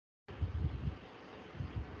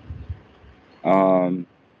Um,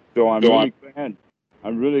 so I'm So really glad.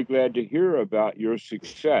 I'm really glad to hear about your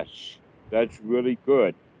success. That's really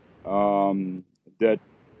good. Um, that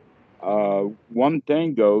one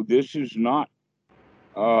thing though, this is not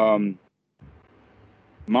um,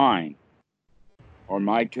 mine or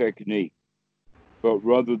my technique, but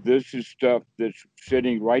rather this is stuff that's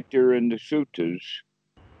sitting right there in the suttas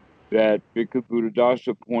that Bhikkhu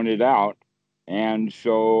Buddhadasa pointed out, and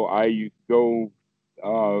so I go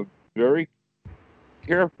uh, very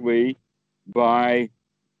carefully by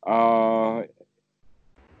uh,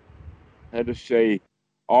 how to say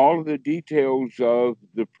all of the details of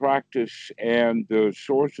the practice and the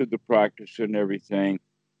source of the practice and everything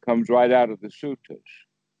comes right out of the suttas.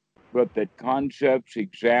 But that concepts,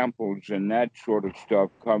 examples, and that sort of stuff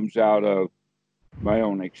comes out of my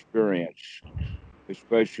own experience,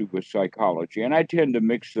 especially with psychology. And I tend to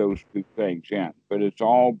mix those two things in, but it's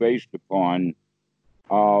all based upon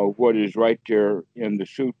what is right there in the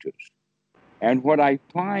suttas. And what I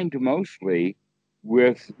find mostly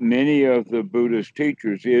with many of the Buddhist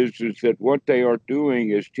teachers is that what they are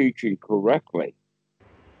doing is teaching correctly.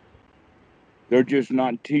 They're just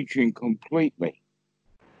not teaching completely.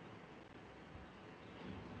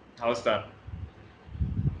 how's that?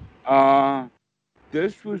 Uh,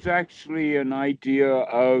 this was actually an idea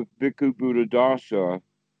of Bhikkhu Buddhadasa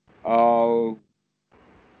uh,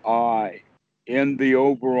 uh, in the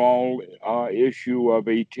overall issue of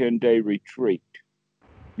a 10-day retreat.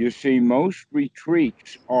 You see, most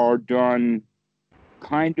retreats are done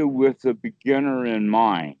kind of with the beginner in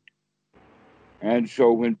mind. And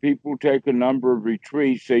so when people take a number of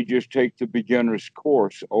retreats, they just take the beginner's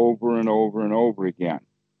course over and over and over again.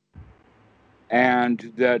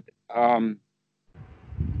 And that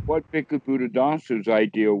what Bhikkhu Buddhadasa's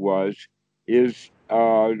idea was is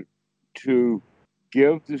to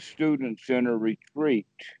give the students in a retreat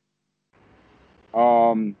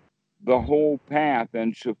um, the whole path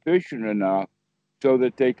and sufficient enough so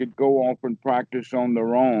that they could go off and practice on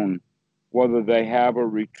their own, whether they have a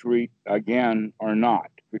retreat again or not,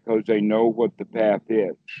 because they know what the path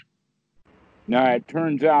is. Now, it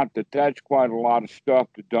turns out that that's quite a lot of stuff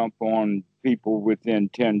to dump on people within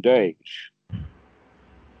 10 days.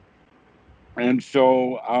 And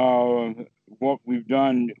so, what we've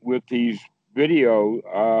done with these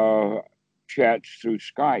video chats through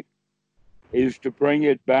Skype is to bring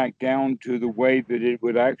it back down to the way that it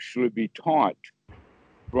would actually be taught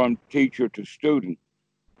from teacher to student,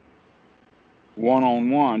 one on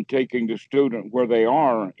one, taking the student where they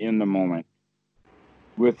are in the moment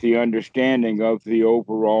with the understanding of the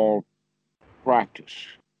overall practice.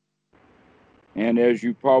 And as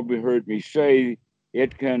you probably heard me say,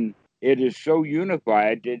 it is so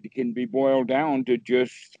unified that it can be boiled down to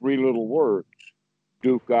just three little words: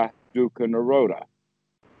 dukkha, dukkha, nirodha.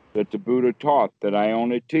 That the Buddha taught that I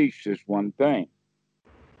only teach this one thing,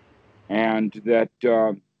 and that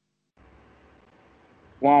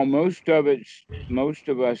while most of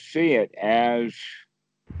us see it as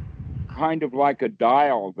kind of like a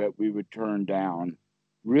dial that we would turn down.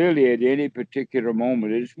 Really, at any particular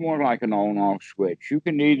moment, it's more like an on off switch. You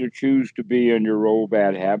can either choose to be in your old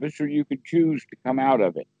bad habits or you can choose to come out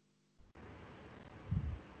of it.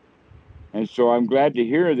 And so I'm glad to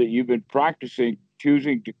hear that you've been practicing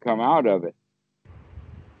choosing to come out of it.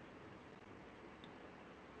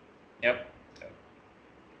 Yep.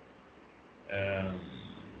 Um,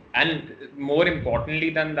 and more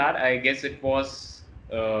importantly than that, I guess it was,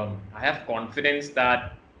 I have confidence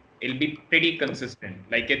that it'll be pretty consistent.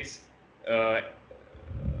 Like it's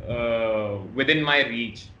within my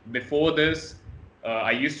reach. Before this,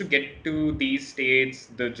 I used to get to these states,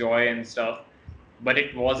 the joy and stuff, but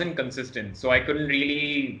it wasn't consistent. So I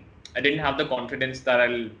didn't have the confidence that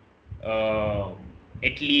I'll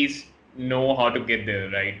at least know how to get there,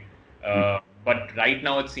 right? But right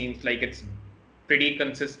now it seems like it's pretty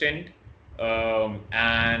consistent,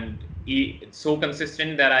 and it's so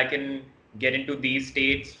consistent that I can get into these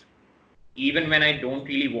states even when I don't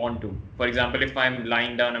really want to. For example, if I'm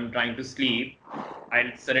lying down, I'm trying to sleep,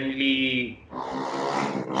 I'll suddenly,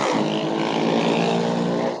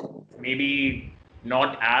 maybe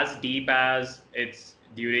not as deep as it's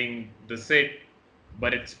during the sit,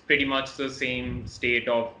 but it's pretty much the same state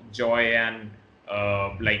of joy and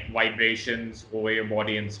like vibrations over your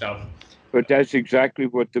body and stuff. But that's exactly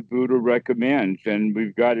what the Buddha recommends, and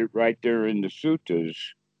we've got it right there in the suttas.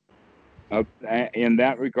 In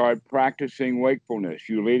that regard, practicing wakefulness.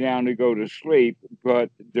 You lay down to go to sleep, but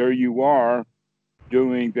there you are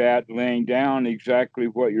doing that, laying down exactly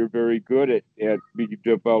what you're very good at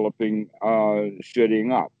developing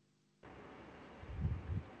sitting up.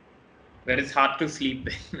 But it's hard to sleep.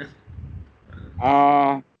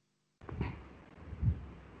 Uh,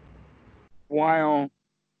 while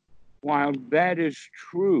while that is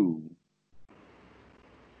true,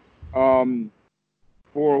 um,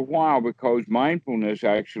 for a while, because mindfulness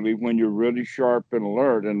actually, when you're really sharp and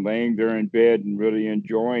alert and laying there in bed and really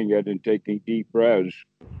enjoying it and taking deep breaths,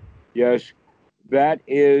 yes, that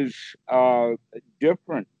is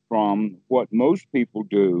different from what most people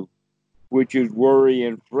do, which is worry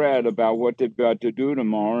and fret about what they've got to do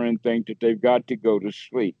tomorrow and think that they've got to go to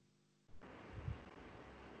sleep.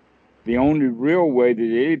 The only real way that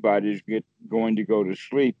anybody's going to go to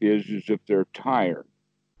sleep is if they're tired.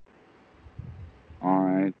 All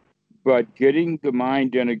right. But getting the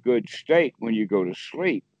mind in a good state when you go to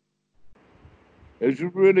sleep is a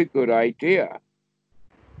really good idea.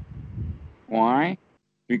 Why?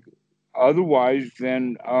 Because otherwise,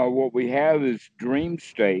 then what we have is dream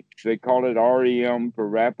states. They call it REM for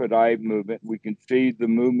rapid eye movement. We can see the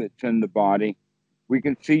movements in the body. We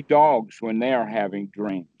can see dogs when they are having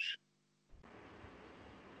dreams.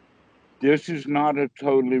 This is not a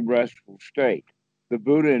totally restful state. The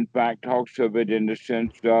Buddha, in fact, talks of it in the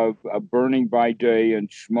sense of burning by day and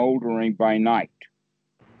smoldering by night,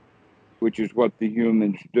 which is what the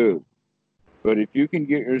humans do. But if you can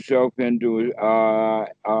get yourself into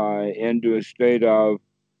a state of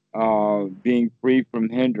being free from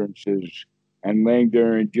hindrances and laying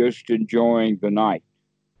there and just enjoying the night,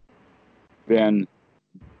 then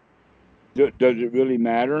does it really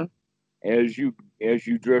matter as you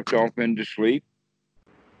drift off into sleep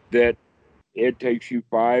that it takes you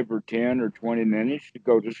 5 or 10 or 20 minutes to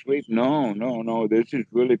go to sleep? No, no, no. This is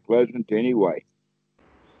really pleasant anyway,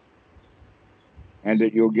 and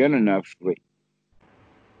that you'll get enough sleep.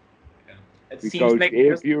 Yeah. It seems Because like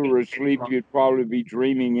if just you were asleep, you'd probably be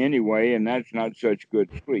dreaming anyway, and that's not such good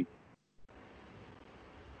sleep.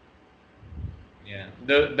 yeah.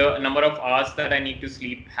 The number of hours that I need to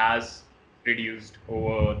sleep has reduced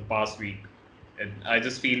over the past week. And I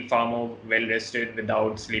just feel far more well rested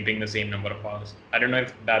without sleeping the same number of hours. I don't know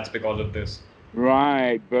if that's because of this.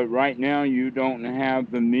 Right, but right now you don't have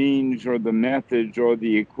the means or the methods or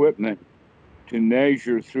the equipment to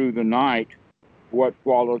measure through the night what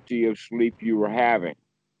quality of sleep you were having.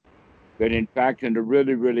 That in fact, in the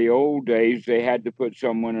really, really old days, they had to put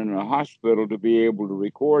someone in a hospital to be able to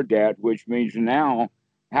record that, which means now,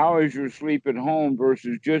 how is your sleep at home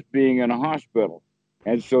versus just being in a hospital?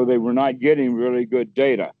 And so they were not getting really good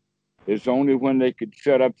data. It's only when they could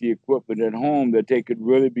set up the equipment at home that they could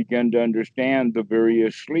really begin to understand the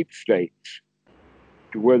various sleep states,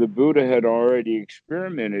 to where the Buddha had already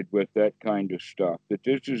experimented with that kind of stuff. That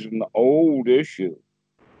this is an old issue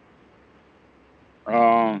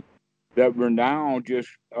uh, that we're now just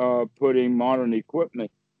putting modern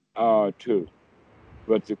equipment to.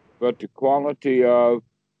 But the quality of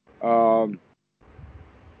um,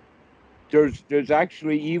 there's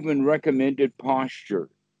actually even recommended posture,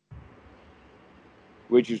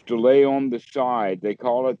 which is to lay on the side. They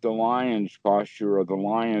call it the lion's posture or the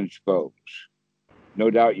lion's pose. No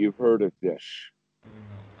doubt you've heard of this.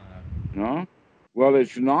 No? Well,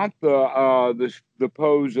 it's not the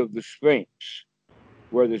pose of the Sphinx,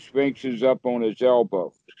 where the Sphinx is up on its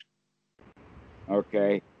elbows.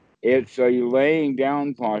 Okay, it's a laying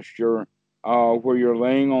down posture where you're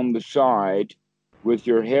laying on the side with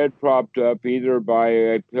your head propped up either by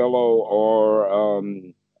a pillow or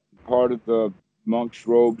part of the monk's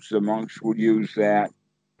robes. The monks would use that,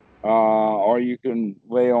 or you can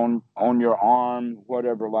lay on your arm,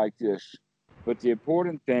 whatever, like this. But the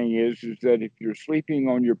important thing is that if you're sleeping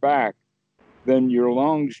on your back, then your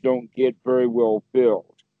lungs don't get very well filled,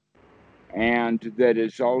 and that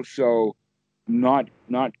it's also not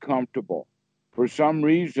comfortable. For some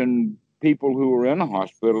reason, people who are in a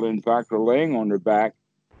hospital, in fact, are laying on their back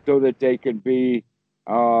so that they can be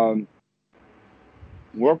um,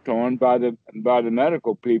 worked on by the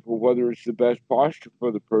medical people, whether it's the best posture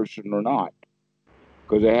for the person or not,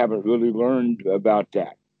 because they haven't really learned about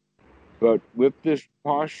that. But with this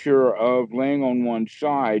posture of laying on one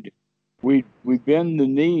side, we bend the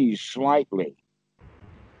knees slightly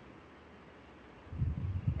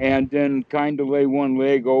and then kind of lay one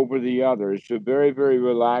leg over the other. It's a very, very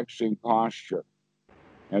relaxing posture.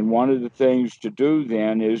 And one of the things to do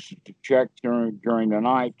then is to check during the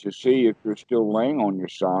night to see if you're still laying on your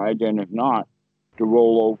side, and if not, to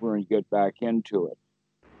roll over and get back into it.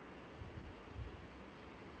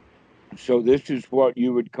 So this is what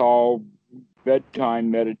you would call bedtime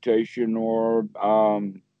meditation or uh,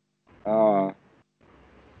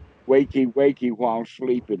 wakey while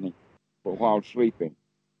sleeping. While sleeping.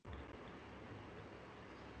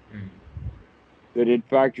 Hmm. that in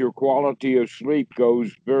fact your quality of sleep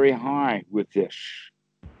goes very high with this.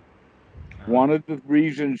 Uh-huh. One of the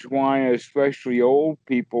reasons why especially old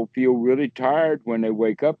people feel really tired when they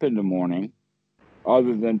wake up in the morning,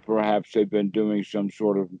 other than perhaps they've been doing some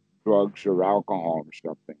sort of drugs or alcohol or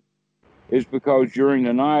something, is because during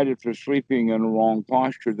the night, if they're sleeping in the wrong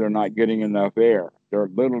posture, they're not getting enough air. They're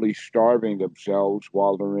literally starving themselves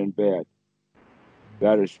while they're in bed.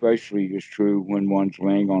 That especially is true when one's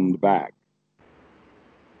laying on the back.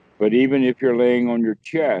 But even if you're laying on your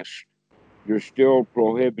chest, you're still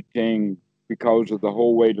prohibiting, because of the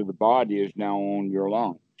whole weight of the body is now on your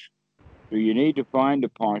lungs. So you need to find a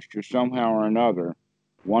posture somehow or another,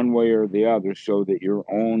 one way or the other, so that your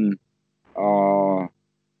own,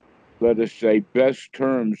 let us say, best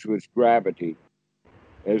terms with gravity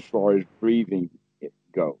as far as breathing it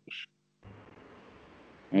goes.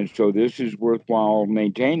 And so this is worthwhile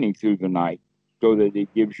maintaining through the night so that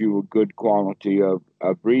it gives you a good quality of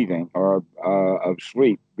breathing or of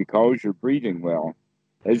sleep because you're breathing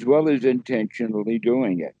as well as intentionally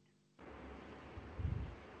doing it.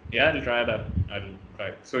 Yeah, I'll try that. I'll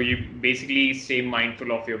try. So you basically stay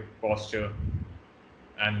mindful of your posture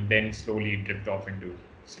and then slowly drift off into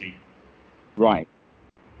sleep. Right.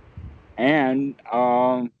 And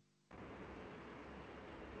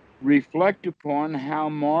reflect upon how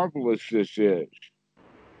marvelous this is,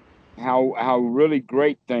 how really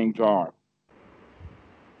great things are,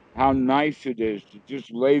 how nice it is to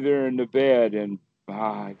just lay there in the bed and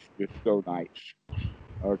it's just so nice.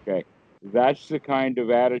 Okay. That's the kind of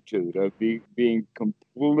attitude of being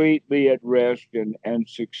completely at rest and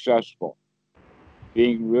successful,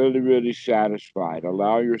 being really, really satisfied.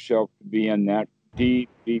 Allow yourself to be in that deep,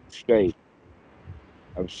 deep state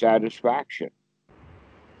of satisfaction.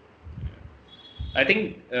 I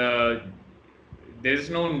think there's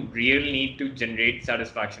no real need to generate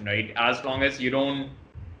satisfaction, right? As long as you don't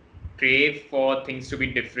crave for things to be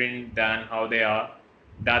different than how they are,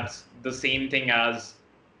 that's the same thing as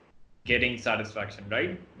getting satisfaction,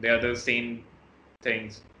 right? They are the same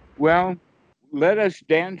things. Well, let us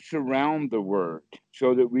dance around the word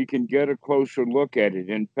so that we can get a closer look at it.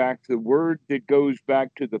 In fact, the word that goes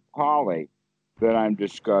back to the Pali that I'm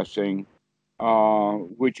discussing,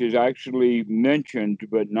 which is actually mentioned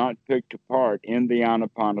but not picked apart in the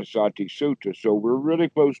Anapanasati Sutta. So we're really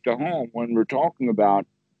close to home when we're talking about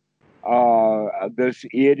this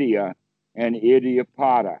idia and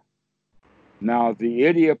idiopada. Now, the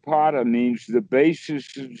idiopada means the basis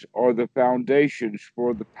or the foundations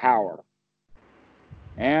for the power,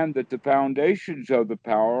 and that the foundations of the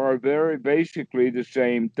power are very basically the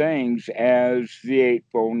same things as the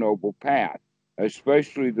Eightfold Noble Path,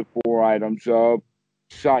 especially the four items of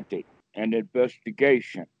Sati and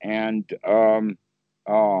investigation and uh,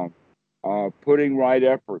 putting right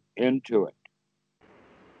effort into it.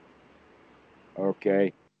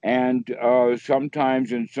 Okay. And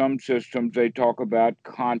sometimes in some systems, they talk about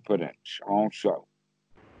confidence also.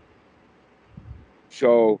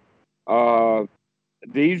 So, uh,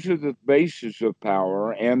 these are the basis of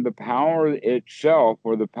power, and the power itself,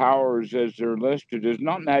 or the powers as they're listed, is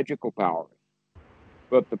not magical power,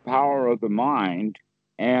 but the power of the mind,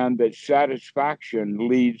 and that satisfaction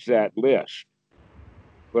leads that list.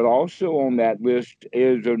 But also on that list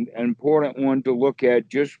is an important one to look at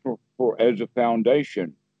just for as a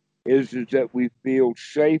foundation, is that we feel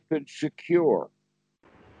safe and secure.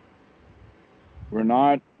 We're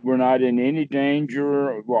not in any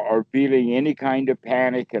danger or feeling any kind of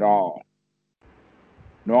panic at all,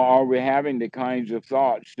 nor are we having the kinds of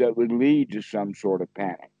thoughts that would lead to some sort of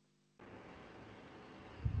panic,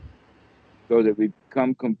 so that we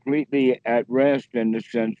become completely at rest in the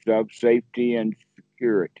sense of safety and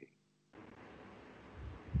security.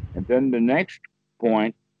 And then the next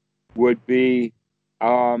point would be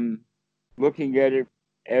looking at it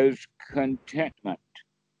as contentment,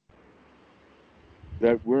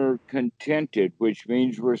 that we're contented, which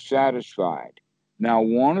means we're satisfied. Now,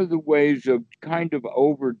 one of the ways of kind of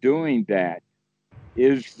overdoing that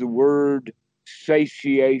is the word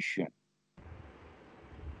satiation.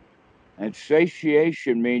 And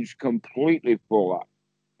satiation means completely full up.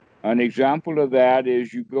 An example of that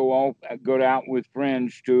is you go out with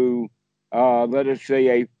friends to, let us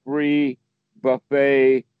say, a free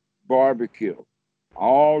buffet barbecue.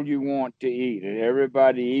 All you want to eat, and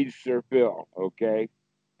everybody eats their fill. Okay.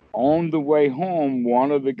 On the way home,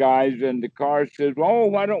 one of the guys in the car says, "Oh,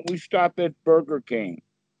 why don't we stop at Burger King?"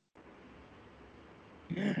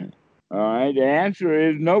 All right. The answer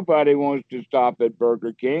is nobody wants to stop at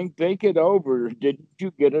Burger King. Think it over. Didn't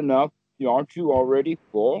you get enough? Aren't you already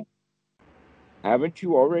full? Haven't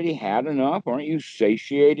you already had enough? Aren't you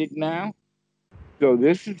satiated now? So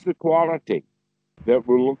this is the quality that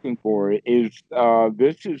we're looking for. Is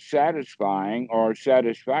this is satisfying or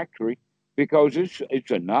satisfactory because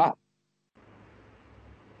it's enough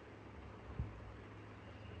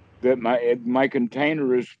that my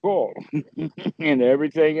container is full, and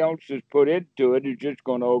everything else that's put into it is just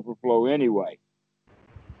going to overflow anyway.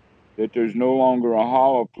 That there's no longer a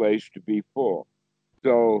hollow place to be full.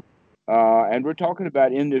 So, and we're talking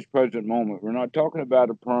about in this present moment. We're not talking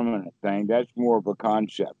about a permanent thing. That's more of a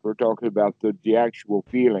concept. We're talking about the actual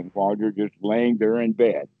feeling while you're just laying there in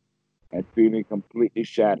bed and feeling completely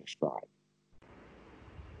satisfied.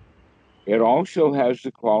 It also has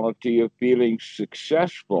the quality of feeling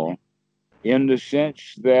successful in the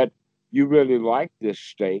sense that you really like this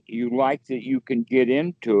state. You like that you can get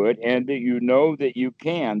into it and that you know that you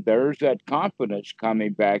can. There's that confidence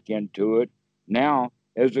coming back into it now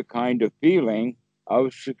as a kind of feeling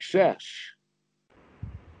of success.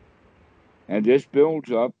 And this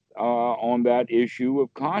builds up on that issue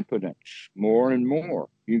of confidence more and more.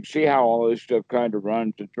 You can see how all this stuff kind of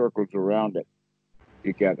runs and circles around it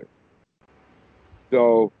together.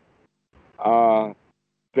 So,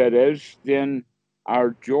 that as then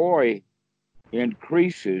our joy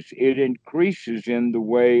increases, it increases in the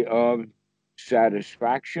way of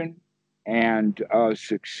satisfaction and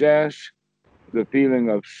success, the feeling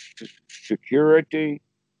of security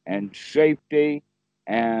and safety,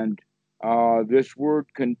 and this word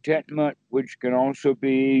contentment, which can also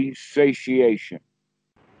be satiation.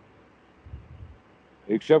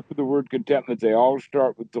 Except for the word contentment, they all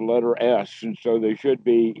start with the letter S, and so they should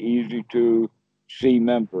be easy to see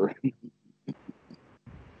member.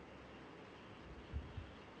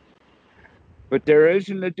 But there is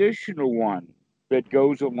an additional one that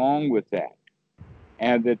goes along with that,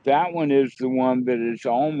 and that one is the one that is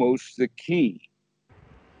almost the key.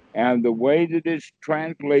 And the way that it's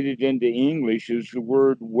translated into English is the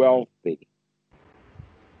word wealthy.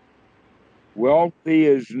 Wealthy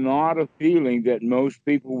is not a feeling that most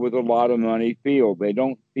people with a lot of money feel. They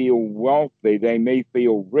don't feel wealthy. They may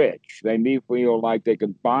feel rich. They may feel like they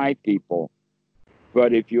can buy people.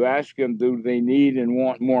 But if you ask them, do they need and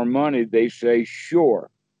want more money? They say, sure,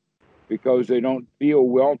 because they don't feel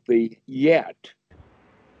wealthy yet.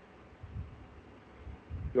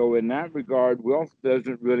 So, in that regard, wealth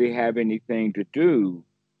doesn't really have anything to do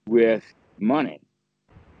with money,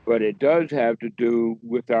 but it does have to do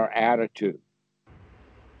with our attitude.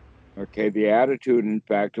 Okay, the attitude, in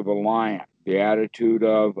fact, of a lion, the attitude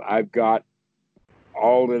of I've got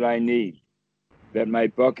all that I need, that my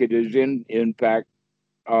bucket is in fact,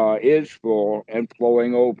 is full and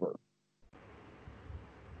flowing over.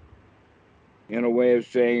 In a way of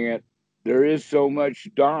saying it, there is so much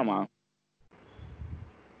Dharma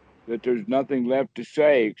that there's nothing left to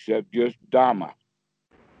say except just Dharma.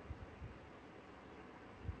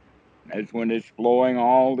 That's when it's flowing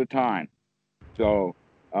all the time. So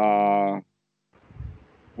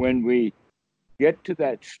when we get to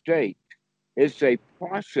that state, it's a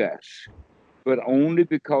process, but only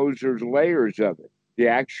because there's layers of it. The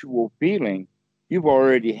actual feeling you've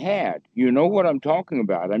already had. You know what I'm talking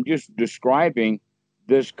about. I'm just describing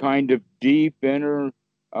this kind of deep inner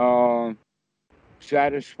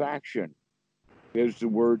satisfaction is the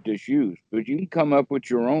word that's used. But you can come up with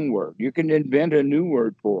your own word. You can invent a new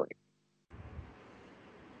word for it.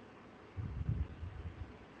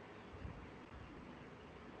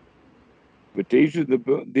 But these are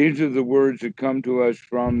the words that come to us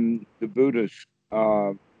from the Buddhist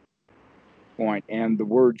point, and the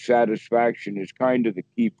word satisfaction is kind of the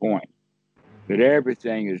key point. That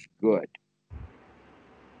everything is good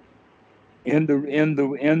in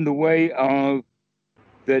the way of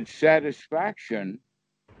that satisfaction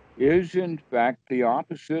is in fact the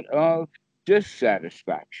opposite of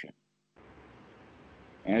dissatisfaction,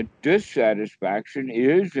 and dissatisfaction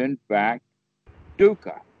is in fact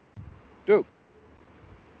dukkha, dukkha,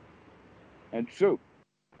 and sukha.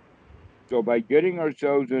 So by getting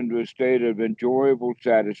ourselves into a state of enjoyable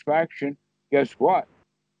satisfaction, guess what?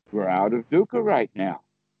 We're out of dukkha right now.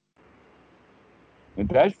 And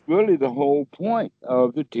that's really the whole point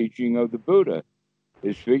of the teaching of the Buddha,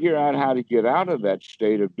 is figure out how to get out of that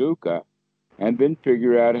state of dukkha and then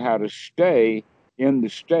figure out how to stay in the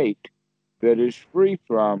state that is free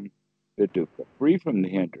from the dukkha, free from the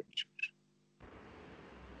hindrances.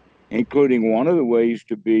 Including one of the ways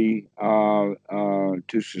to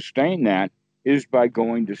sustain that is by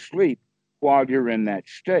going to sleep while you're in that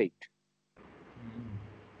state,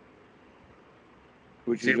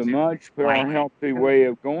 which is a much more healthy way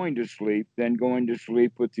of going to sleep than going to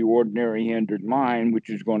sleep with the ordinary hindered mind, which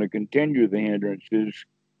is going to continue the hindrances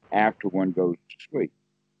after one goes to sleep.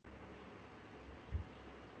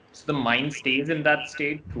 So the mind stays in that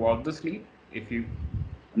state throughout the sleep. If you,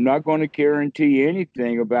 I'm not going to guarantee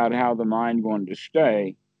anything about how the mind going to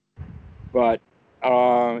stay, but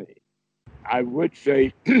I would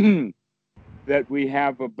say that we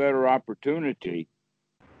have a better opportunity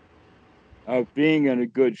of being in a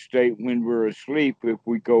good state when we're asleep if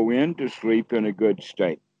we go into sleep in a good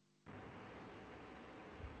state.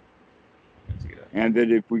 And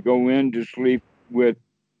that if we go into sleep with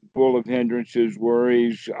full of hindrances,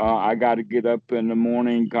 worries, I got to get up in the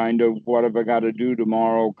morning, kind of, what have I got to do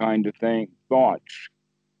tomorrow, kind of thing, thoughts,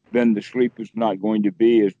 then the sleep is not going to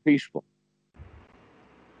be as peaceful.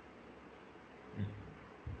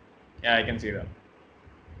 yeah, I can see that.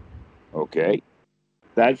 Okay.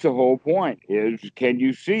 That's the whole point, is can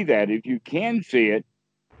you see that? If you can see it,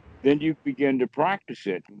 then you begin to practice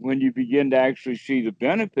it. When you begin to actually see the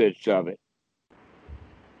benefits of it,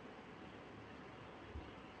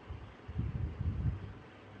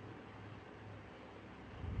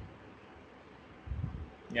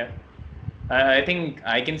 Yeah, I think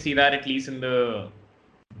I can see that at least in the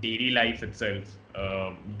daily life itself.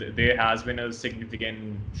 There has been a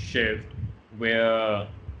significant shift where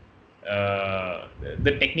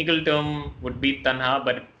the technical term would be tanha,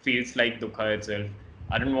 but it feels like dukha itself.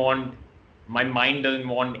 I don't want, my mind doesn't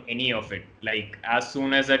want any of it. Like as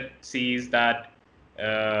soon as it sees that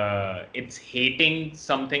it's hating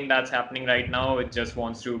something that's happening right now, it just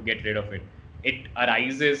wants to get rid of it. It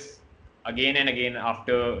arises again and again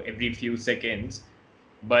after every few seconds,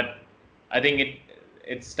 but I think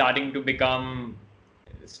it's starting to become,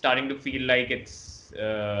 starting to feel like it's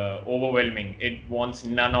overwhelming. It wants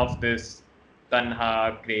none of this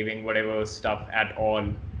tanha, craving, whatever stuff at all.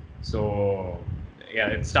 So yeah,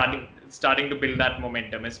 it's starting to build that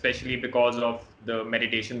momentum, especially because of the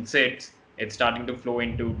meditation sits. It's starting to flow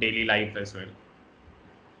into daily life as well.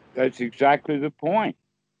 that's exactly the point.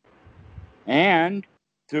 And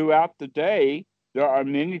throughout the day, there are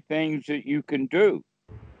many things that you can do.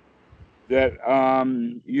 That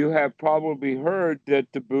you have probably heard that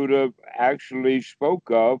the Buddha actually spoke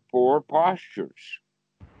of for postures.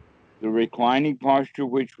 The reclining posture,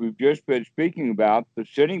 which we've just been speaking about, the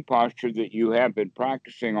sitting posture that you have been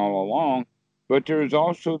practicing all along, but there is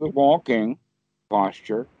also the walking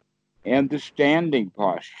posture and the standing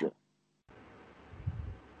posture.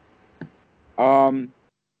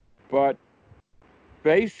 But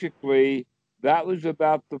basically, that was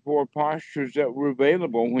about the four postures that were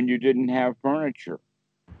available when you didn't have furniture.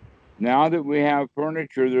 Now that we have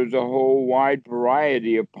furniture, there's a whole wide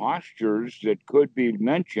variety of postures that could be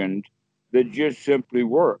mentioned that just simply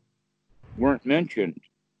weren't mentioned,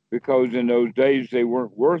 because in those days they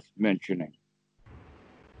weren't worth mentioning.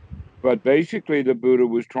 But basically, the Buddha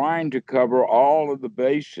was trying to cover all of the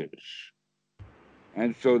bases.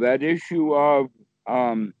 And so that issue of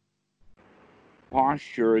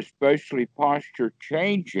posture, especially posture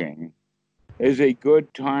changing, is a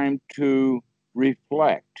good time to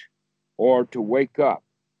reflect or to wake up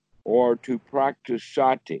or to practice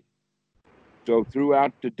sati. So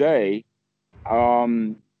throughout the day,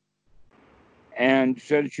 and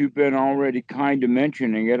since you've been already kind of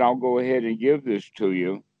mentioning it, I'll go ahead and give this to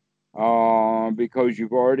you because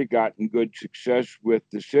you've already gotten good success with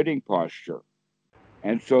the sitting posture.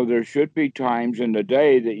 And so there should be times in the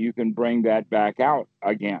day that you can bring that back out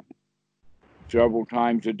again, several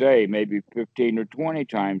times a day, maybe 15 or 20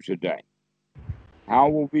 times a day. How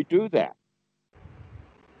will we do that?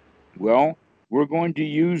 Well, we're going to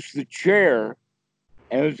use the chair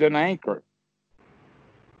as an anchor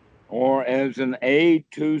or as an aid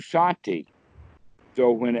to sati.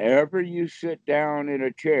 So whenever you sit down in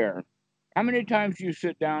a chair, how many times do you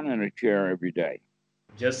sit down in a chair every day?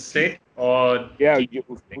 Just sit or Yeah, keep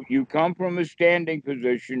moving. you come from a standing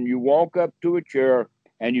position, you walk up to a chair,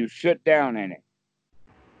 and you sit down in it.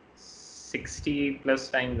 60 plus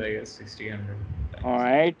times, I guess, 60, 100 All times.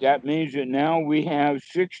 right, that means that now we have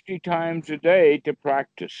 60 times a day to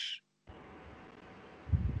practice.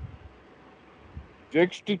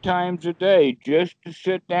 60 times a day just to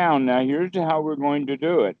sit down. Now, here's how we're going to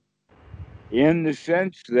do it, in the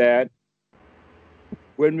sense that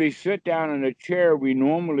when we sit down in a chair, we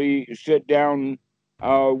normally sit down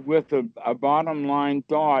with a bottom line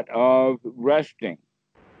thought of resting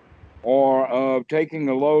or of taking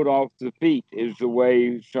a load off the feet, is the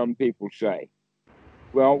way some people say.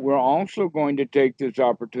 Well, we're also going to take this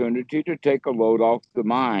opportunity to take a load off the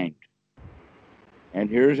mind. And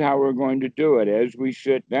here's how we're going to do it. As we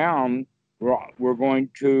sit down, we're going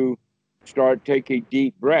to start taking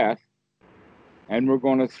deep breath, and we're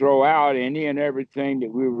going to throw out any and everything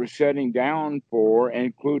that we were sitting down for,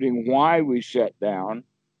 including why we sat down.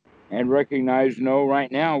 and recognize, no,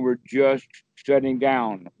 right now we're just setting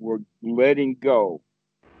down, we're letting go,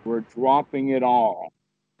 we're dropping it all.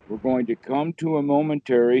 We're going to come to a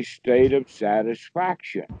momentary state of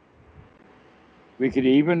satisfaction. We could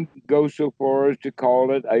even go so far as to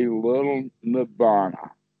call it a little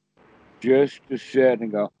nibbana, just to sit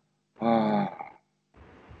and go, ah.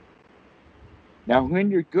 Now, when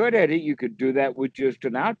you're good at it, you could do that with just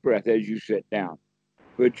an out breath as you sit down.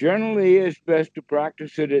 But generally, it's best to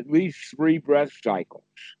practice it at least 3 breath cycles,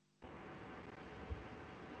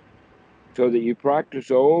 so that you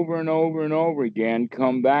practice over and over and over again,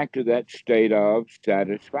 come back to that state of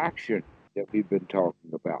satisfaction that we've been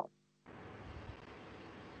talking about.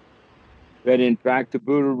 That, in fact, the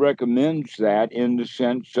Buddha recommends that in the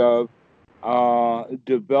sense of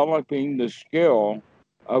developing the skill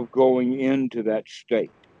of going into that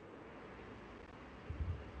state.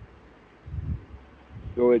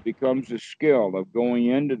 So it becomes a skill of going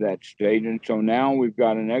into that state, and so now we've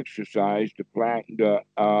got an exercise to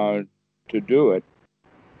do it.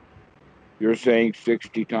 You're saying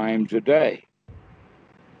 60 times a day.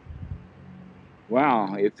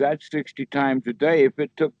 Wow, if that's 60 times a day, if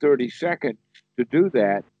it took 30 seconds to do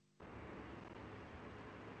that,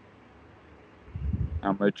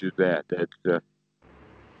 how much is that? That's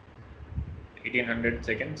 1800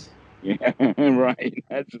 seconds. yeah, right.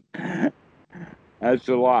 That's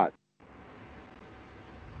a lot.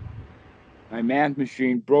 My math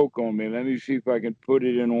machine broke on me. Let me see if I can put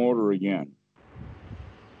it in order again.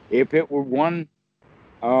 If it were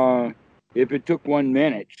if it took 1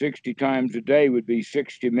 minute, 60 times a day would be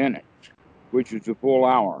 60 minutes, which is a full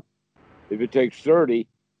hour. If it takes 30,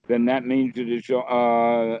 then that means that it's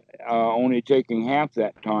only taking half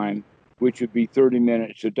that time, which would be 30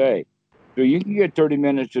 minutes a day. So you can get 30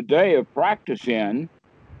 minutes a day of practice in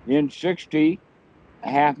 60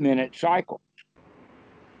 half-minute cycles.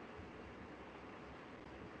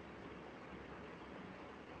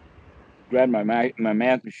 Glad my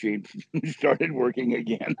math machine started working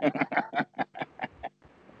again.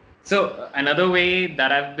 So another way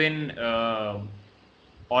that I've been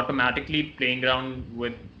automatically playing around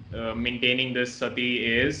with maintaining this sati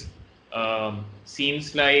is,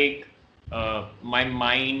 seems like my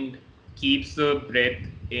mind keeps the breath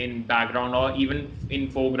in background or even in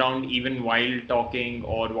foreground, even while talking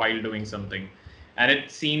or while doing something, and it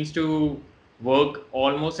seems to work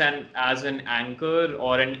almost as an anchor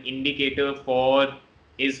or an indicator for,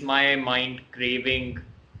 is my mind craving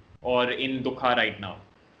or in dukha right now.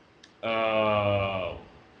 uh,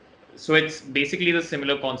 so it's basically the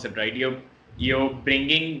similar concept, right? You're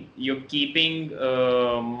keeping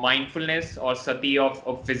mindfulness or sati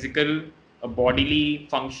of physical, bodily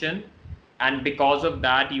function, and because of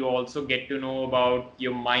that you also get to know about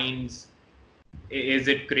your mind's, is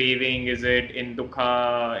it craving, is it in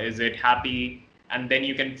dukha, is it happy, and then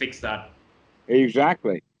you can fix that.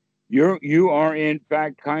 Exactly. You are in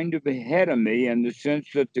fact kind of ahead of me in the sense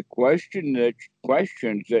that the questions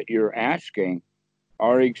that you're asking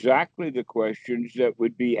are exactly the questions that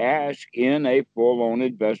would be asked in a full-on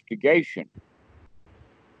investigation.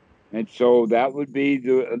 And so that would be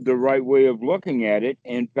the right way of looking at it.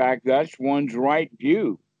 In fact, that's one's right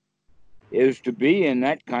view, is to be in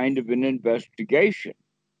that kind of an investigation.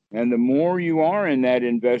 And the more you are in that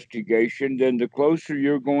investigation, then the closer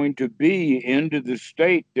you're going to be into the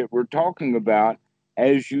state that we're talking about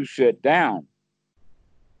as you sit down.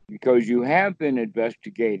 Because you have been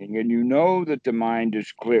investigating and you know that the mind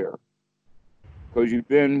is clear. Because you've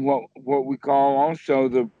been what we call also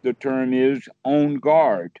the term is on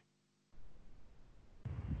guard.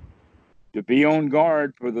 To be on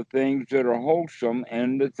guard for the things that are wholesome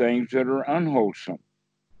and the things that are unwholesome.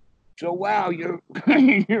 So wow, you're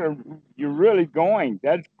you're really going.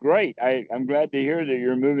 That's great. I'm glad to hear that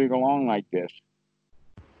you're moving along like this.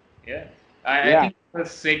 Yeah, I Yeah, think the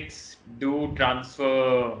sits do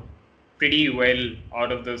transfer pretty well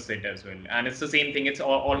out of the sit as well, and it's the same thing. It's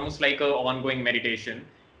almost like a ongoing meditation.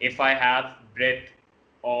 If I have breath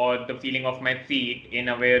or the feeling of my feet in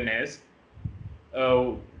awareness,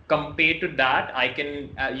 uh, compared to that, I can,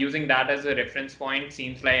 using that as a reference point,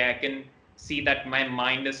 seems like I can see that my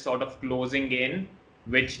mind is sort of closing in,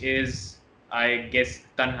 which is, I guess,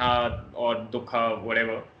 tanha or dukha,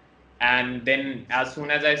 whatever. And then as soon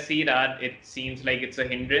as I see that, it seems like it's a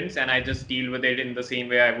hindrance, and I just deal with it in the same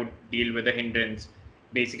way I would deal with a hindrance,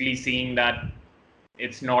 basically seeing that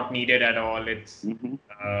it's not needed at all. It's mm-hmm.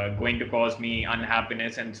 going to cause me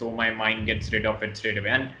unhappiness, and so my mind gets rid of it straight away.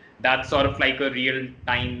 And that's sort of like a real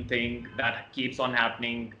time thing that keeps on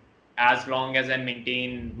happening as long as I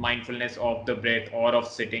maintain mindfulness of the breath or of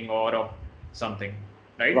sitting or of something,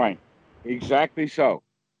 right? Right, exactly so.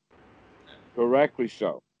 correctly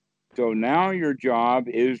so. So now your job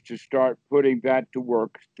is to start putting that to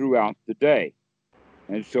work throughout the day.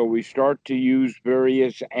 And so we start to use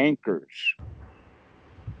various anchors.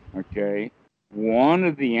 Okay. One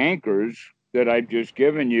of the anchors that I've just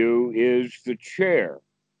given you is the chair.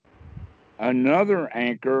 Another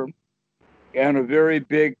anchor, and a very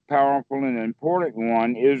big, powerful, and important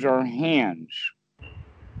one, is our hands.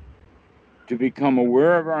 To become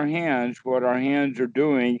aware of our hands, what our hands are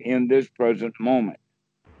doing in this present moment,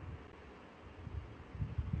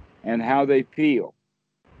 and how they feel.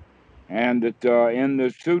 And that in the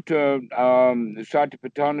sutta, the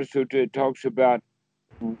Satipatthana Sutta, it talks about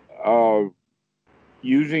uh,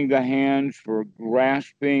 using the hands for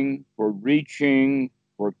grasping, for reaching,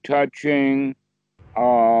 for touching.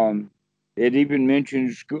 It even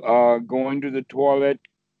mentions going to the toilet,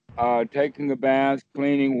 taking a bath,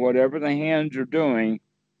 cleaning, whatever the hands are doing,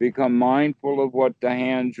 become mindful of what the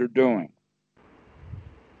hands are doing.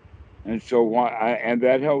 And so, and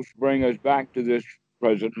that helps bring us back to this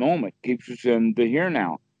present moment, keeps us in the here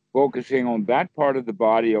now. Focusing on that part of the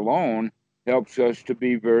body alone helps us to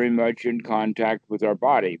be very much in contact with our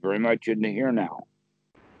body, very much in the here now.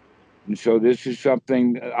 And so this is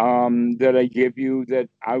something that I give you that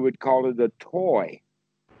I would call it a toy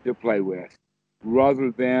to play with, rather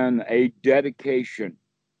than a dedication.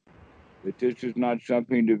 That this is not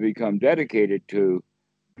something to become dedicated to,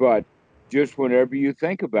 but just whenever you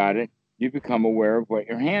think about it, you become aware of what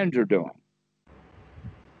your hands are doing.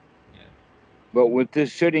 But with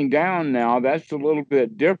this sitting down now, that's a little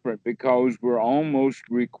bit different because we're almost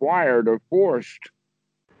required or forced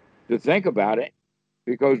to think about it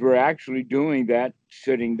because we're actually doing that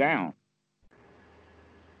sitting down.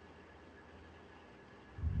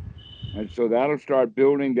 And so that'll start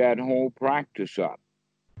building that whole practice up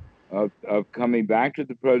of coming back to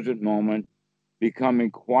the present moment, becoming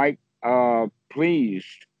quite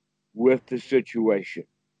pleased with the situation.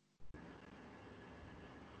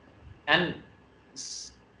 And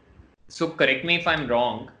so correct me if I'm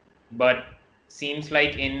wrong, but seems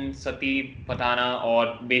like in Sati Patana,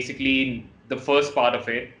 or basically the first part of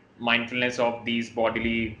it, mindfulness of these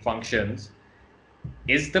bodily functions,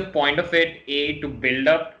 is the point of it A, to build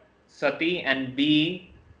up Sati, and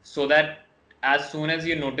B, so that as soon as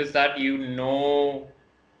you notice that, you know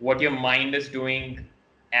what your mind is doing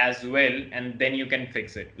as well, and then you can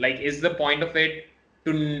fix it. Like, is the point of it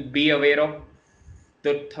to be aware of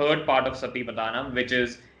the third part of Satipatthana, which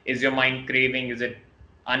is your mind craving? Is it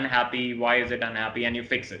unhappy? Why is it unhappy? And you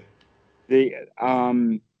fix it. The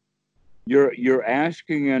you're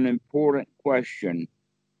asking an important question,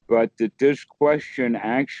 but that this question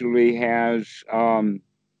actually has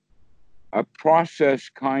a process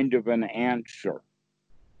kind of an answer.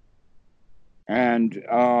 And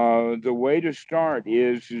the way to start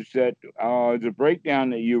is that the breakdown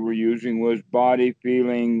that you were using was body,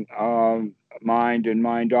 feeling, mind, and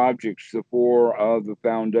mind objects, the four of the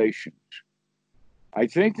foundations. I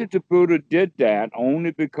think that the Buddha did that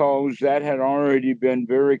only because that had already been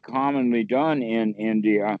very commonly done in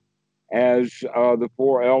India as the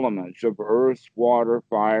four elements of earth, water,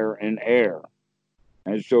 fire, and air.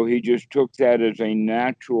 And so he just took that as a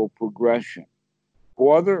natural progression.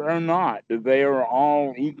 Whether or not they are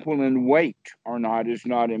all equal in weight or not is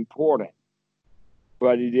not important.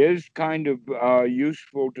 But it is kind of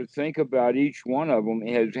useful to think about each one of them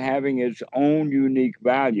as having its own unique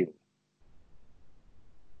value,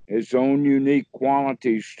 its own unique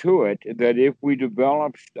qualities to it, that if we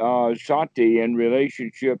develop sati in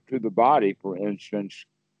relationship to the body, for instance,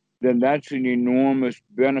 then that's an enormous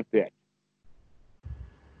benefit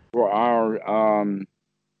for our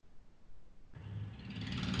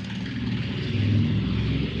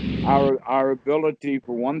ability,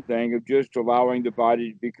 for one thing, of just allowing the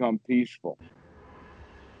body to become peaceful.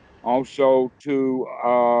 Also, to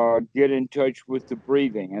get in touch with the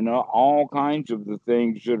breathing and all kinds of the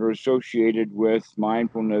things that are associated with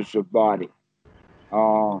mindfulness of body.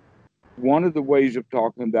 One of the ways of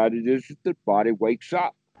talking about it is that the body wakes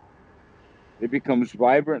up. It becomes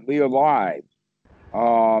vibrantly alive.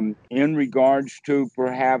 In regards to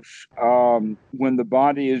perhaps when the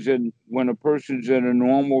body is when a person's in a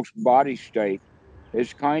normal body state,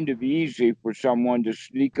 it's kind of easy for someone to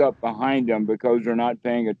sneak up behind them because they're not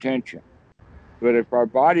paying attention. But if our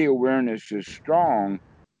body awareness is strong,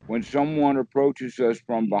 when someone approaches us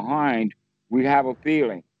from behind, we have a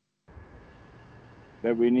feeling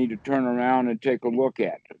that we need to turn around and take a look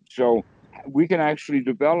at. So we can actually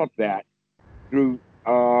develop that through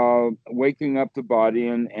waking up the body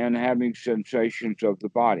and having sensations of the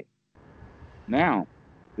body. Now,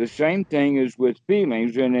 The same thing is with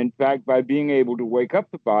feelings. And in fact, by being able to wake up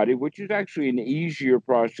the body, which is actually an easier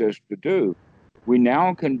process to do, we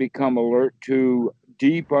now can become alert to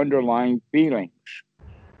deep underlying feelings.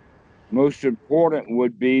 Most important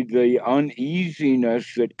would be the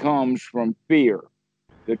uneasiness that comes from fear,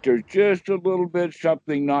 that there's just a little bit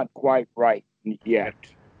something not quite right yet. Yep.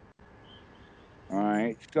 All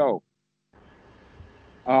right. So,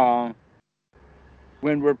 uh,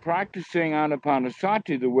 when we're practicing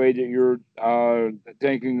anapanasati the way that you're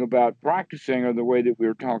thinking about practicing, or the way that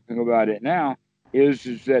we're talking about it now, is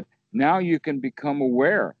that now you can become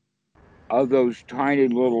aware of those tiny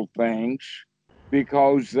little things,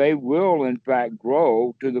 because they will in fact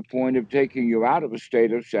grow to the point of taking you out of a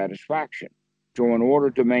state of satisfaction. So in order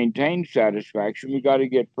to maintain satisfaction, we got to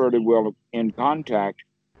get pretty well in contact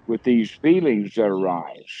with these feelings that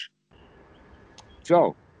arise.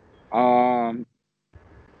 So um,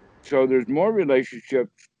 so there's more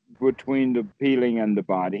relationships between the feeling and the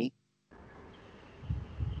body,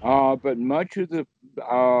 but much of the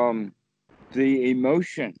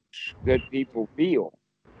emotions that people feel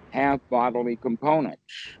have bodily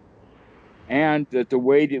components, and that the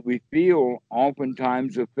way that we feel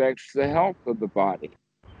oftentimes affects the health of the body,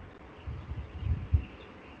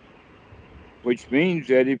 which means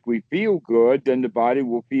that if we feel good, then the body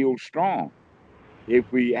will feel strong.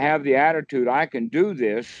 If we have the attitude, I can do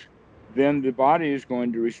this, then the body is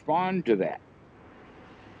going to respond to that.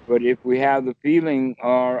 But if we have the feeling,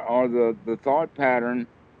 or the thought pattern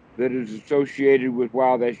that is associated with,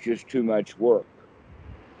 wow, that's just too much work.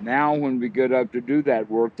 Now, when we get up to do that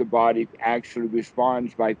work, the body actually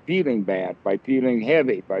responds by feeling bad, by feeling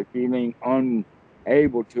heavy, by feeling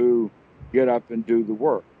unable to get up and do the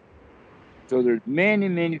work. So there's many,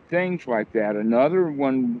 many things like that. Another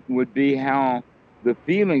one would be how the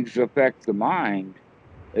feelings affect the mind.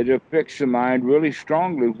 It affects the mind really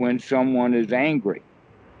strongly when someone is angry.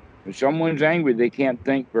 When someone's angry, they can't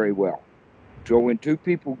think very well. So when two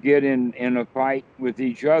people get in a fight with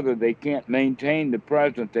each other, they can't maintain the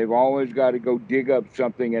present. They've always got to go dig up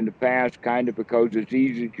something in the past, kind of because it's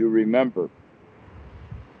easy to remember.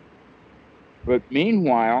 But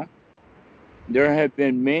meanwhile, there have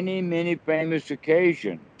been many, many famous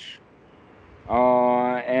occasions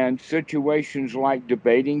and situations like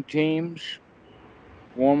debating teams,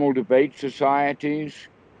 formal debate societies.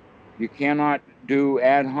 You cannot do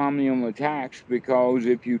ad hominem attacks, because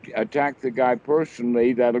if you attack the guy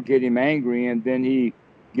personally, that'll get him angry, and then he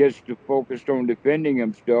gets to focused on defending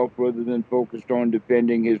himself rather than focused on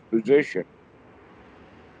defending his position.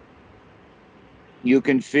 You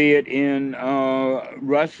can see it in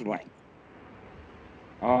wrestling.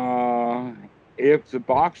 Uh, if the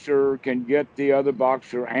boxer can get the other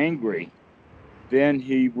boxer angry, then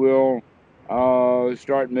he will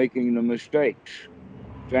start making the mistakes.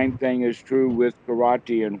 Same thing is true with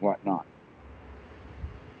karate and whatnot.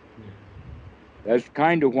 That's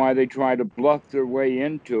kind of why they try to bluff their way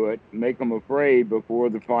into it, make them afraid before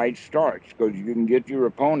the fight starts, because you can get your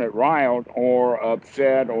opponent riled or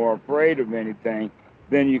upset or afraid of anything,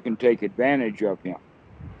 then you can take advantage of him.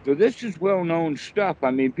 So this is well-known stuff.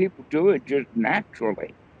 I mean, people do it just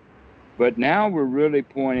naturally. But now we're really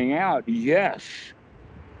pointing out, yes,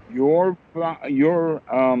 your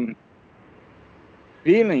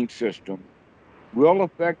feeling system will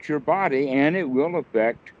affect your body, and it will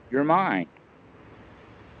affect your mind.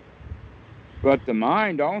 But the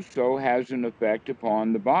mind also has an effect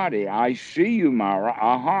upon the body. I see you, Mara.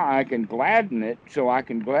 Aha, I can gladden it, so I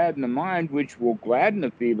can gladden the mind, which will gladden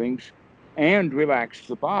the feelings and relax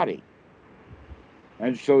the body.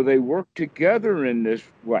 And so they work together in this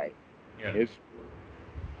way. Yeah. It's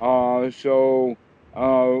so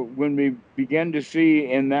when we begin to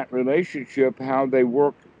see in that relationship how they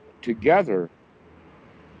work together,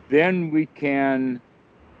 then we can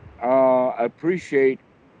appreciate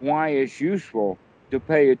why it's useful to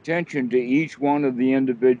pay attention to each one of the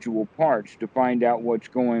individual parts to find out what's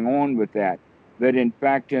going on with that. That, in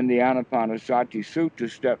fact, in the Anapanasati Sutta,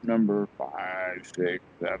 step number 5, 6,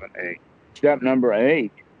 7, 8, step number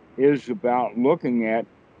 8 is about looking at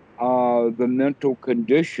the mental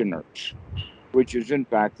conditioners, which is, in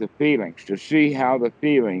fact, the feelings, to see how the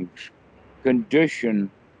feelings condition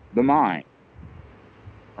the mind.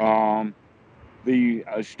 Um, the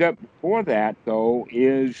step before that, though,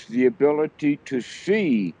 is the ability to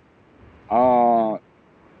see uh,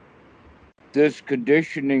 this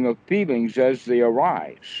conditioning of feelings as they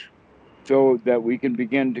arise, so that we can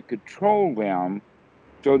begin to control them,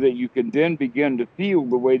 so that you can then begin to feel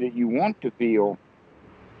the way that you want to feel.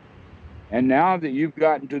 And now that you've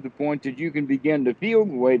gotten to the point that you can begin to feel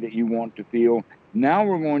the way that you want to feel, now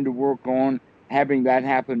we're going to work on having that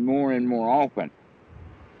happen more and more often,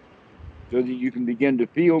 so that you can begin to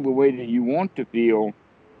feel the way that you want to feel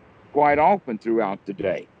quite often throughout the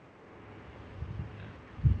day.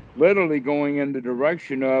 Literally going in the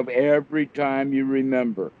direction of every time you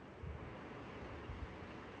remember.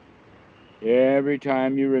 Every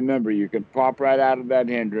time you remember, you can pop right out of that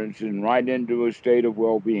hindrance and right into a state of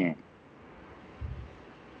well-being.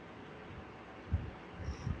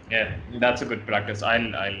 Yeah, that's a good practice. I'll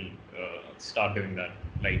start doing that.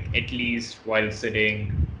 Like at least while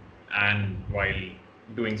sitting and while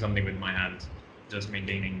doing something with my hands, just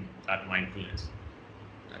maintaining that mindfulness.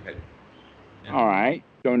 Okay. Yeah. All right.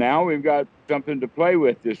 So now we've got something to play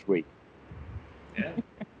with this week. Yeah.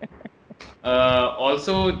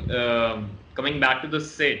 Also, coming back to the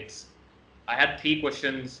sits, I had three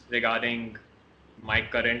questions regarding my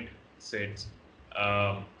current sits.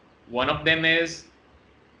 Um, One of them is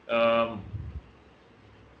um,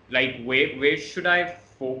 like where should I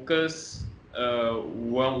focus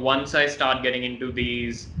once I start getting into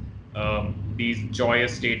these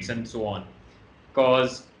joyous states and so on?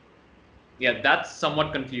 Because yeah, that's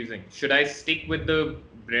somewhat confusing. Should I stick with the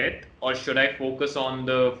breath or should I focus on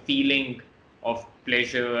the feeling of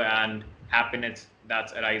pleasure and happiness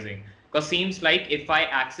that's arising? Because seems like if I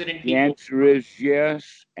The accidentally focus answer on, is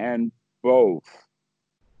yes and both.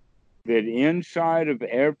 That inside of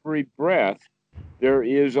every breath, there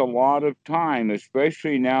is a lot of time,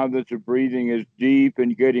 especially now that the breathing is deep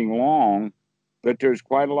and getting long, that there's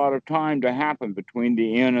quite a lot of time to happen between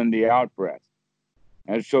the in and the out breath.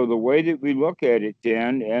 And so the way that we look at it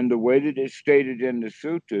then, and the way that it's stated in the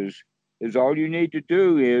suttas, is all you need to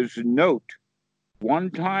do is note one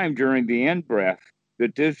time during the in breath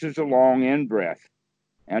that this is a long in breath,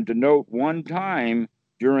 and to note one time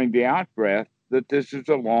during the out breath that this is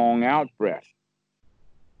a long out breath.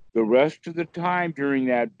 The rest of the time during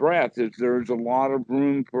that breath is there's a lot of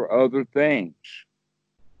room for other things.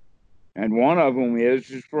 And one of them is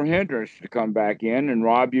for hindrance to come back in and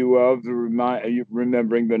rob you of the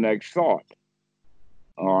remembering the next thought.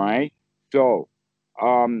 All right. So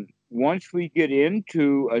once we get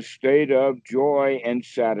into a state of joy and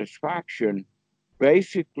satisfaction,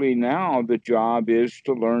 basically now the job is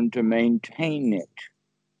to learn to maintain it.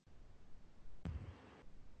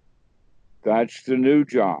 That's the new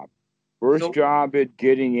job. First so job at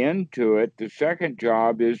getting into it. The second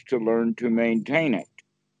job is to learn to maintain it.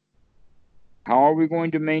 How are we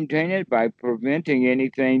going to maintain it? By preventing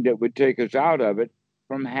anything that would take us out of it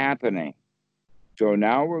from happening. So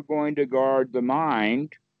now we're going to guard the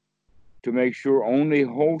mind to make sure only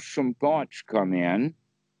wholesome thoughts come in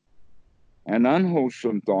and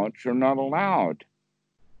unwholesome thoughts are not allowed.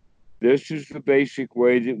 This is the basic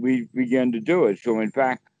way that we begin to do it. So, in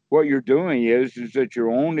fact, what you're doing is that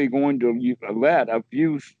you're only going to let a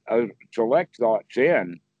few select thoughts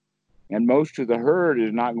in, and most of the herd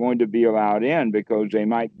is not going to be allowed in because they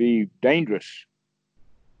might be dangerous.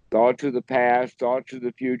 Thoughts of the past, thoughts of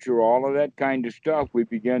the future, all of that kind of stuff, we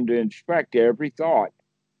begin to inspect every thought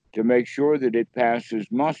to make sure that it passes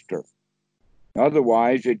muster.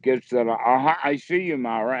 Otherwise, it gets that, aha, I see you,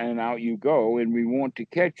 Mara, and out you go. And we want to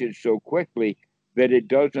catch it so quickly that it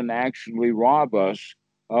doesn't actually rob us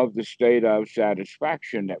of the state of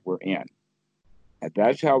satisfaction that we're in. And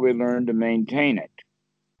that's how we learn to maintain it.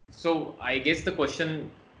 so I guess the question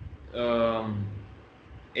um,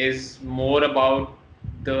 is more about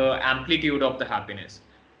the amplitude of the happiness.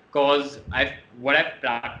 Because I've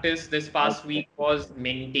practiced this past week was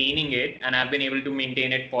maintaining it, and I've been able to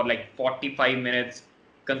maintain it for like 45 minutes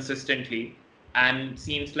consistently. And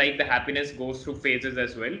seems like the happiness goes through phases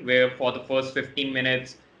as well, where for the first 15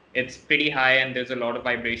 minutes it's pretty high and there's a lot of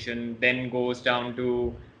vibration, then goes down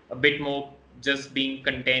to a bit more just being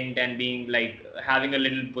content and being like having a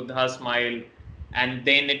little Buddha smile, and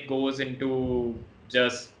then it goes into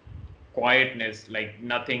just quietness, like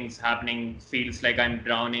nothing's happening, feels like I'm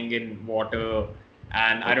drowning in water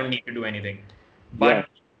and I don't need to do anything. Yes.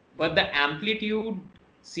 But the amplitude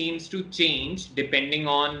seems to change depending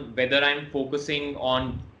on whether I'm focusing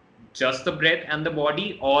on just the breath and the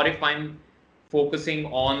body, or if I'm focusing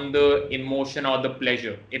on the emotion or the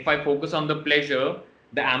pleasure. If I focus on the pleasure,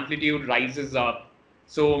 the amplitude rises up.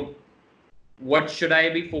 So what should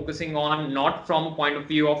I be focusing on, not from a point of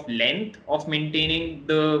view of length of maintaining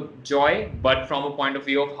the joy, but from a point of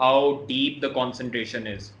view of how deep the concentration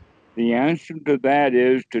is? The answer to that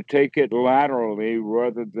is to take it laterally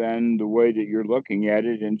rather than the way that you're looking at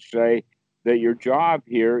it and say that your job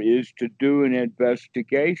here is to do an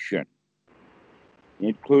investigation,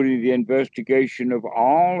 including the investigation of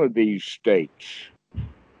all of these states.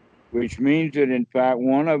 which means that in fact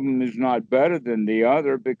one of them is not better than the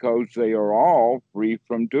other because they are all free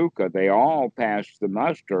from dukkha. They all pass the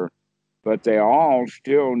muster, but they all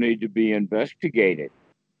still need to be investigated,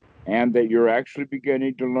 and that you're actually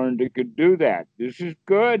beginning to learn to do that. This is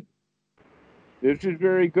good. This is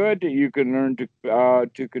very good that you can learn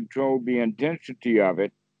to control the intensity of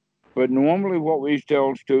it. But normally, what we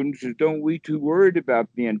tell students is, don't be too worried about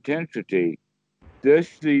the intensity.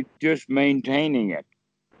 Just maintaining it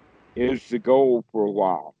is the goal for a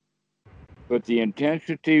while. But the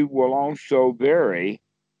intensity will also vary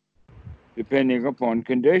depending upon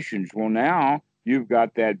conditions. Well, now you've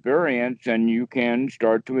got that variance, and you can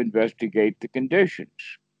start to investigate the conditions.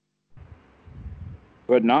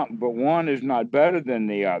 But one is not better than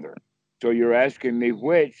the other. So you're asking me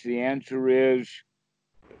which? The answer is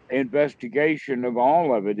investigation of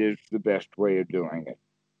all of it is the best way of doing it.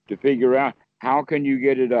 To figure out how can you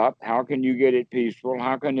get it up, how can you get it peaceful,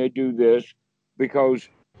 how can you do this? Because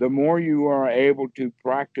the more you are able to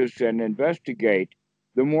practice and investigate,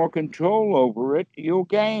 the more control over it you'll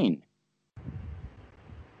gain.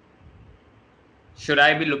 Should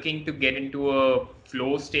I be looking to get into a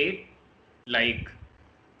flow state? Like,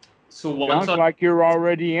 so once Sounds or like you're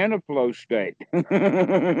already in a flow state.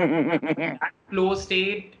 that flow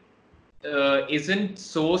state isn't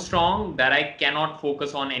so strong that I cannot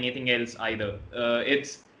focus on anything else either.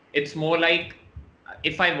 It's more like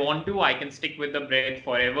if I want to, I can stick with the breath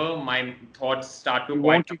forever. My thoughts start to You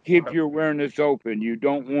quiet want to keep down. your awareness open. You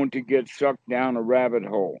don't want to get sucked down a rabbit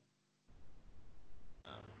hole.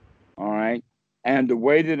 All right. And the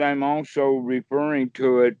way that I'm also referring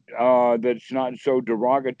to it, that's not so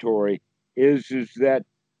derogatory, is that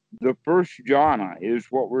the first jhana is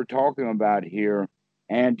what we're talking about here,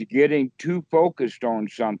 and getting too focused on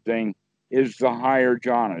something is the higher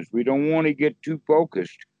jhanas. We don't want to get too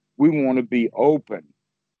focused. We want to be open,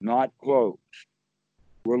 not closed.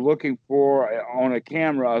 We're looking for on a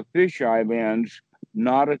camera a fisheye lens,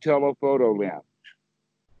 not a telephoto lens.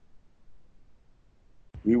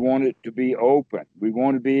 We want it to be open. We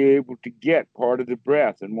want to be able to get part of the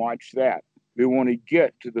breath and watch that. We want to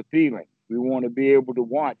get to the feeling. We want to be able to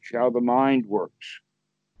watch how the mind works.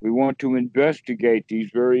 We want to investigate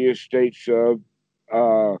these various states of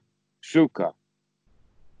sukha.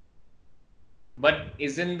 But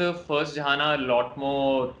isn't the first jhana a lot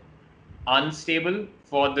more unstable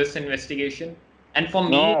for this investigation? And for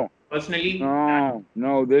me No, personally,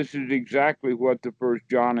 no. This is exactly what the first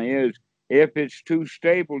jhana is. If it's too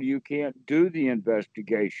stable, you can't do the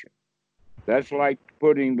investigation. That's like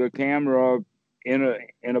putting the camera in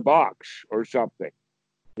a box or something.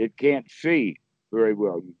 It can't see very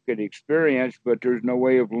well. You can experience, but there's no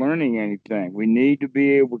way of learning anything. We need to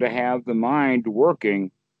be able to have the mind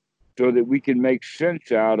working so that we can make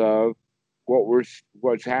sense out of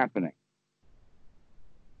what's happening.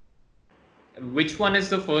 which one is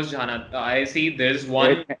the first jhana? I see there's It,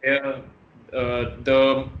 one where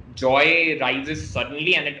the joy rises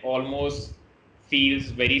suddenly and it almost feels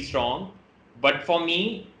very strong. But for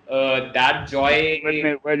me, that joy.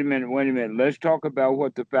 wait a minute. Let's talk about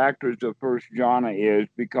what the factors of first jhana is,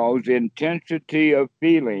 because intensity of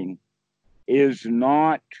feeling is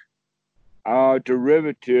not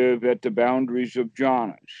derivative at the boundaries of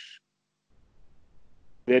jhanas.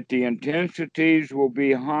 That the intensities will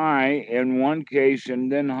be high in one case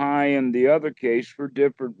and then high in the other case for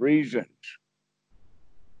different reasons.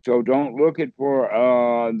 So don't look at for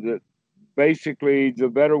basically the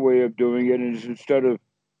better way of doing it is, instead of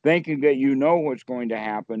thinking that you know what's going to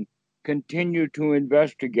happen, continue to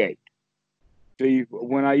investigate. So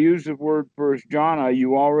when I use the word first jhana,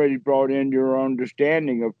 you already brought in your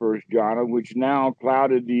understanding of first jhana, which now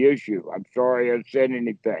clouded the issue. I'm sorry I said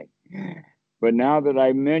anything. But now that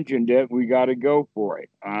I mentioned it, we got to go for it.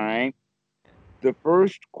 All right. The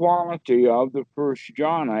first quality of the first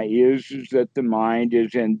jhana is that the mind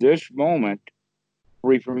is in this moment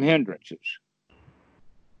free from hindrances.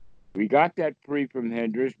 We got that free from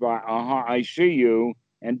hindrance by I see you,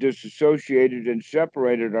 and disassociated and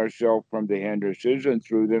separated ourselves from the hindrances and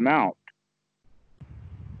threw them out.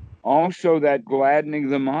 Also, that gladdening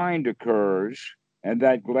of the mind occurs, and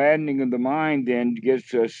that gladdening of the mind then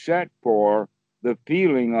gets us set for the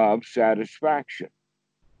feeling of satisfaction.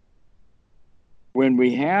 When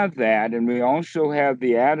we have that, and we also have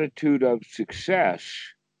the attitude of success,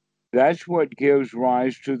 that's what gives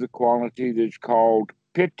rise to the quality that's called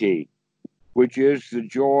piti, which is the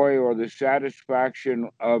joy or the satisfaction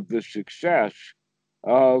of the success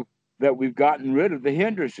of that we've gotten rid of the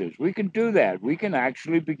hindrances. We can do that. We can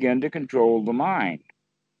actually begin to control the mind.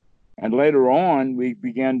 And later on, we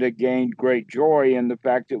began to gain great joy in the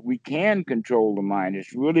fact that we can control the mind.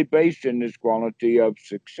 It's really based in this quality of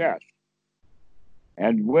success.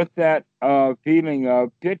 And with that feeling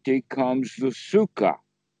of piti comes the sukha,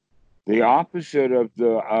 the opposite of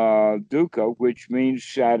the dukkha, which means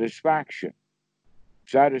satisfaction.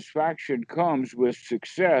 Satisfaction comes with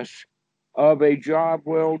success of a job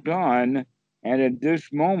well done. And at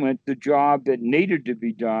this moment, the job that needed to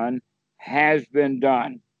be done has been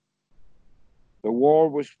done. The war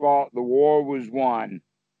was fought, the war was won.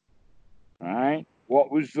 All right?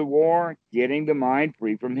 What was the war? Getting the mind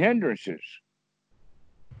free from hindrances.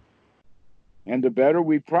 And the better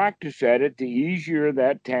we practice at it, the easier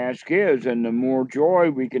that task is, and the more joy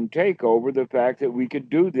we can take over the fact that we could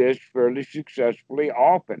do this fairly successfully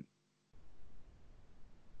often.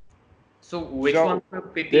 So which one's the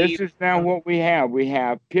This pity? is now what we have. We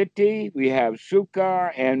have piti, we have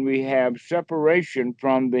sukha, and we have separation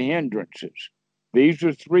from the hindrances. These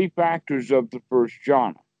are three factors of the first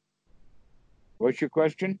jhana. What's your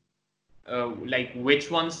question? Like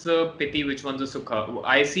which one's the pity, which one's the sukha?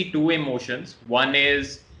 I see two emotions. One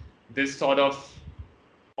is this sort of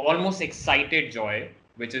almost excited joy,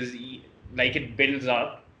 which is like it builds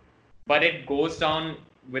up, but it goes down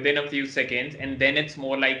within a few seconds, and then it's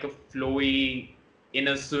more like a flowy in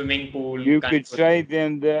a swimming pool You kind could of a say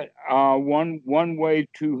thing. then that one way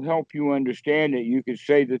to help you understand it, you could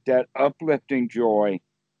say that uplifting joy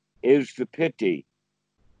is the piti,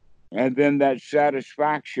 and then that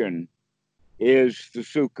satisfaction is the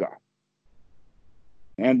sukha,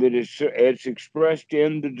 and that it's expressed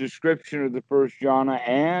in the description of the first jhana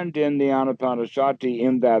and in the anapanasati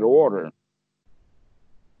in that order.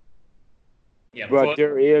 Yeah, But first,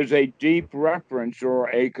 there is a deep reference or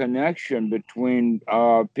a connection between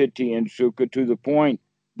piti and sukha to the point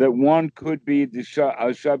that one could be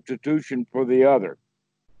a substitution for the other.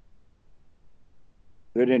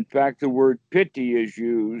 That in fact the word piti is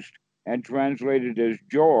used and translated as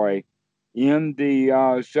joy in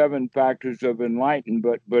the seven factors of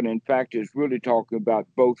enlightenment, but in fact is really talking about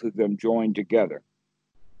both of them joined together,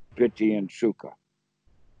 piti and sukha.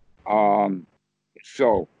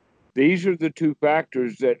 So these are the two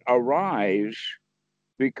factors that arise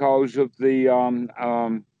because of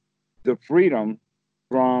the freedom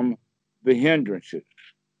from the hindrances.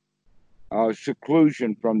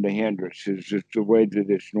 Seclusion from the hindrances is the way that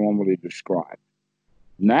it's normally described.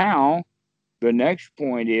 Now, the next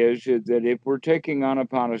point is that if we're taking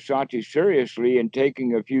anapanasati seriously and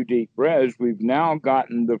taking a few deep breaths, we've now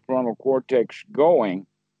gotten the frontal cortex going,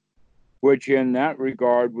 which in that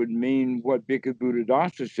regard would mean what Bhikkhu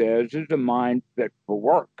Buddhadasa says is a mind fit for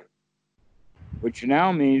work, which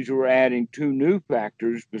now means we're adding two new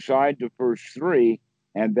factors beside the first three,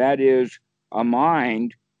 and that is a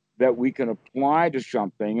mind that we can apply to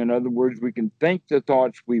something. In other words, we can think the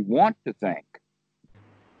thoughts we want to think,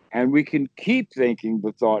 and we can keep thinking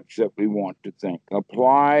the thoughts that we want to think.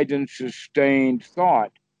 Applied and sustained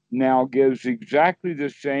thought now gives exactly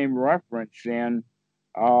the same reference in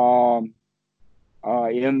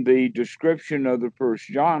the description of the first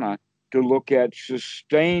jhana to look at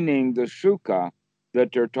sustaining the sukha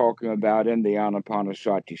that they're talking about in the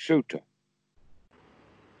Anapanasati Sutta.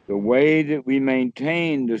 The way that we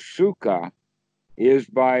maintain the sukha is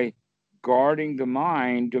by guarding the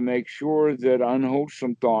mind to make sure that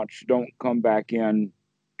unwholesome thoughts don't come back in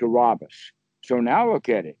to rob us. So now look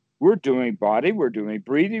at it. We're doing body, we're doing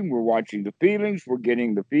breathing, we're watching the feelings, we're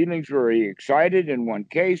getting the feelings very excited in one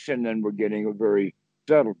case, and then we're getting a very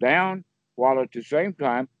settled down, while at the same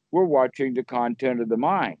time, we're watching the content of the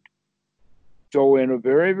mind. So in a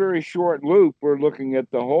very, very short loop, we're looking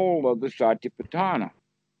at the whole of the Satipatthana.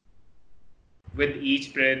 with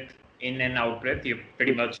each breath, in and out breath, you're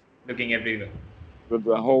pretty much looking everywhere. For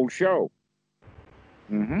the whole show.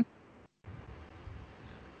 Mm-hmm.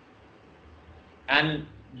 And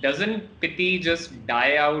doesn't piti just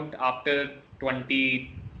die out after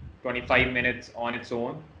 20, 25 minutes on its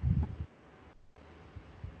own?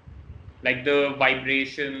 Like the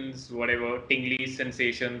vibrations, whatever, tingly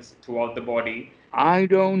sensations throughout the body. I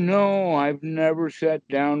don't know. I've never sat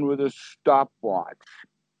down with a stopwatch.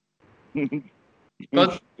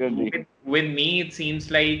 Because Cindy. with me, it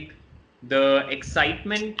seems like the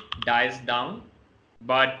excitement dies down,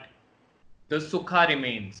 but the sukha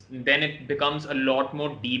remains. Then it becomes a lot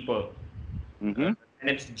more deeper. Mm-hmm. And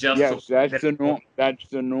it's just sukha. Yes, that's There's the no. that's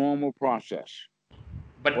the normal process.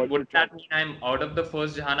 But What would you're that talking. mean I'm out of the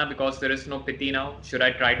first jhana because there is no piti now? Should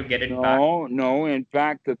I try to get it back? No, no. In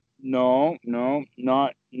fact, no, no,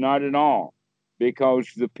 not at all,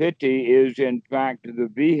 because the piti is in fact the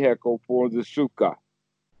vehicle for the sukha.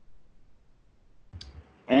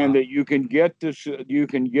 and that you can get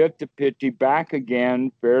the pity back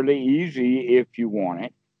again fairly easy if you want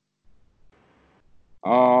it.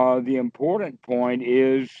 The important point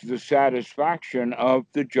is the satisfaction of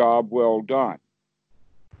the job well done.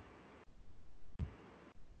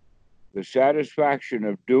 The satisfaction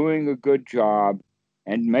of doing a good job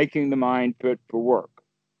and making the mind fit for work.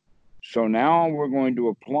 So now we're going to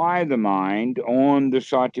apply the mind on the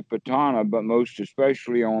Satipatthana, but most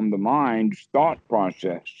especially on the mind's thought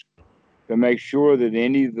process to make sure that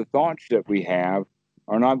any of the thoughts that we have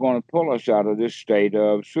are not going to pull us out of this state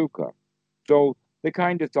of sukha. So the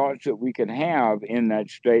kind of thoughts that we can have in that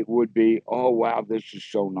state would be, oh, wow, this is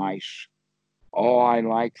so nice. Oh, I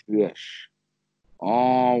like this.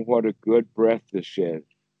 Oh, what a good breath this is.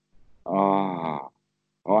 Ah,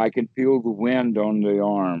 oh, I can feel the wind on the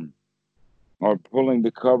arm or pulling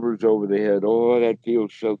the covers over the head. Oh, that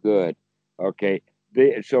feels so good. Okay.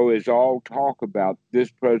 So it's all talk about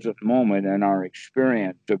this present moment and our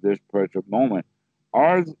experience of this present moment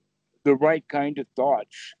are the right kind of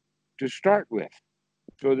thoughts to start with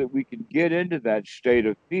so that we can get into that state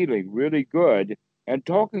of feeling really good and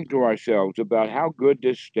talking to ourselves about how good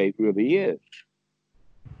this state really is.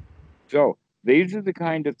 So these are the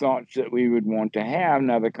kind of thoughts that we would want to have.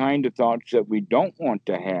 Now, the kind of thoughts that we don't want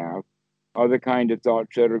to have are the kind of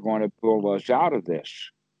thoughts that are going to pull us out of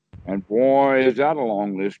this. And boy, is that a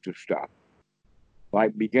long list of stuff.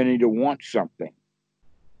 Like beginning to want something,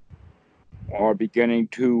 or beginning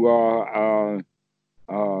to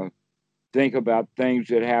think about things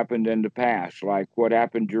that happened in the past, like what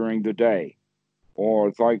happened during the day, or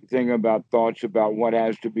it's like thinking about thoughts about what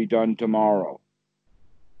has to be done tomorrow,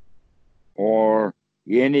 or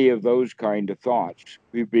any of those kind of thoughts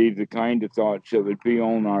would be the kind of thoughts that would be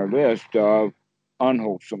on our list of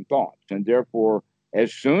unwholesome thoughts. And therefore,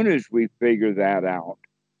 as soon as we figure that out,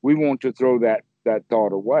 we want to throw that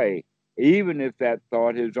thought away, even if that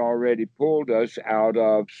thought has already pulled us out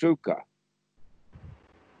of sukha.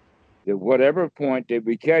 At whatever point that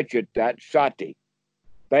we catch it, that's sati.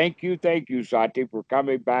 Thank you, Sati, for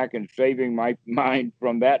coming back and saving my mind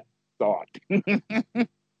from that thought.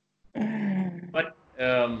 But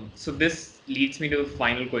so this leads me to the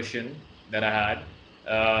final question that I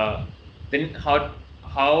had. Then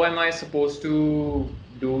how am I supposed to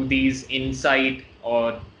do these insight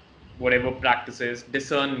or whatever practices,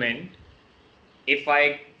 discernment, if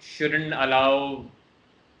I shouldn't allow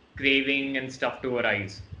craving and stuff to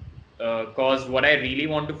arise? Because what I really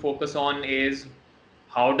want to focus on is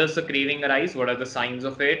how does the craving arise? What are the signs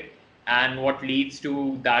of it? And what leads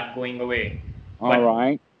to that going away? All But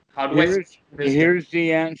right. how do I speak wisdom? Here's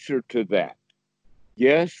the answer to that.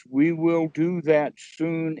 Yes, we will do that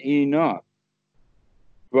soon enough,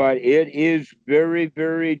 but it is very,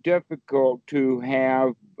 very difficult to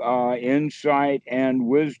have insight and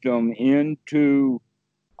wisdom into,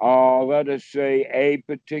 let us say, a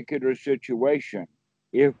particular situation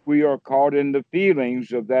if we are caught in the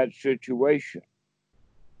feelings of that situation.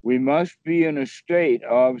 We must be in a state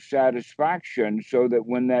of satisfaction so that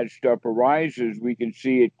when that stuff arises, we can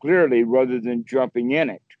see it clearly rather than jumping in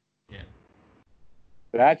it. Yeah.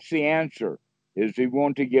 That's the answer, is we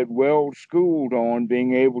want to get well schooled on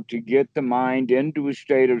being able to get the mind into a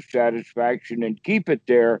state of satisfaction and keep it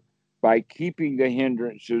there by keeping the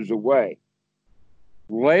hindrances away.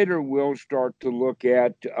 Later, we'll start to look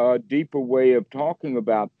at a deeper way of talking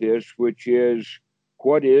about this, which is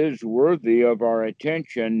what is worthy of our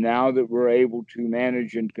attention now that we're able to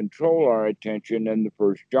manage and control our attention in the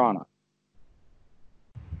first jhana.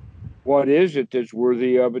 What is it that's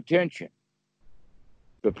worthy of attention?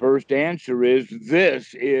 The first answer is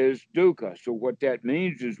this is dukkha. So what that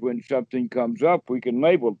means is when something comes up, we can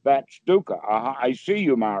label that's dukkha. I see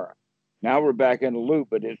you, Mara. Now we're back in the loop,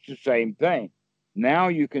 but it's the same thing. Now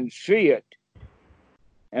you can see it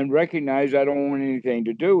and recognize I don't want anything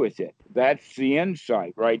to do with it. That's the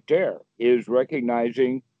insight right there, is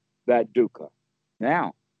recognizing that dukkha.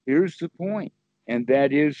 Now, here's the point, and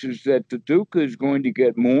that is that the dukkha is going to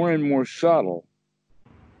get more and more subtle.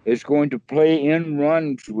 It's going to play in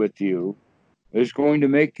runs with you. It's going to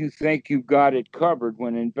make you think you've got it covered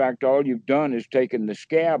when in fact all you've done is taken the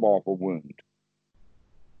scab off a wound.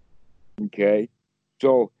 Okay?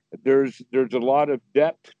 So there's a lot of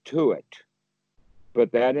depth to it.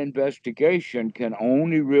 But that investigation can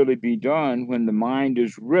only really be done when the mind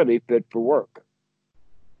is really fit for work.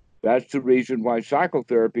 That's the reason why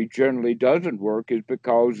psychotherapy generally doesn't work, is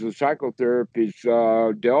because the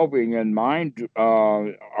psychotherapist delving in mind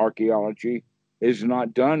archaeology is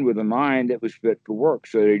not done with a mind that was fit for work.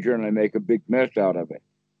 So they generally make a big mess out of it.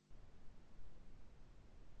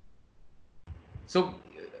 So,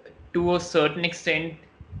 to a certain extent,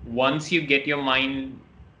 once you get your mind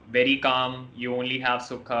very calm, you only have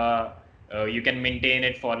sukha. You can maintain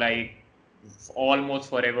it for like almost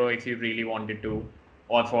forever if you really wanted to,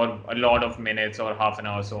 or for a lot of minutes or half an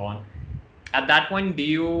hour, so on. At that point, do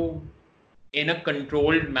you, in a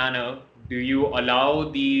controlled manner, do you allow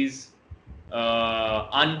these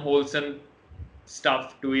unwholesome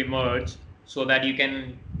stuff to emerge so that you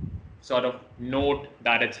can sort of note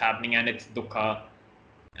that it's happening and it's dukkha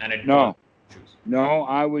and it causes No, issues? no,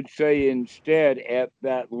 I would say instead at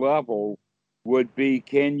that level would be,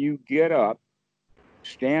 can you get up,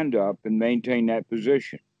 stand up, and maintain that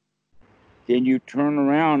position? Can you turn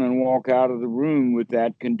around and walk out of the room with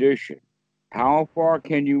that condition? How far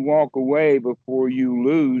can you walk away before you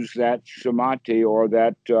lose that samadhi or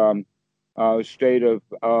that state of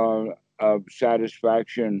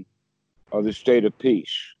satisfaction or the state of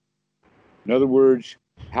peace? In other words,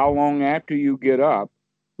 how long after you get up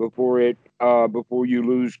before you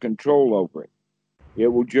lose control over it? It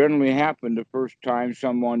will generally happen the first time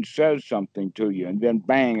someone says something to you, and then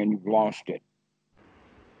bang, and you've lost it.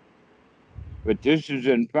 But this is,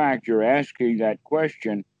 in fact, you're asking that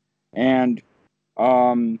question, and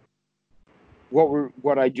um,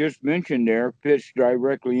 what I just mentioned there fits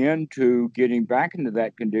directly into getting back into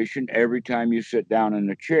that condition every time you sit down in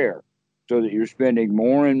a chair, so that you're spending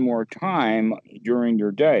more and more time during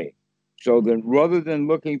your day. So that rather than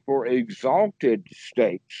looking for exalted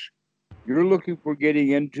states, you're looking for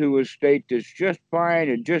getting into a state that's just fine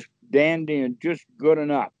and just dandy and just good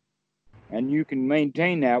enough. And you can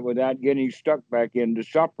maintain that without getting stuck back into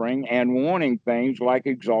suffering and wanting things like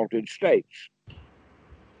exalted states.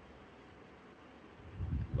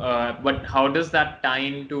 But how does that tie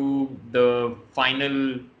into the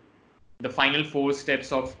final four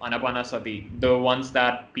steps of anapanasati, the ones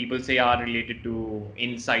that people say are related to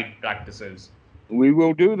insight practices? We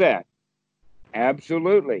will do that.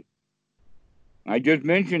 Absolutely. I just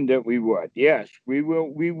mentioned that we would. Yes, we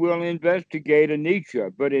will investigate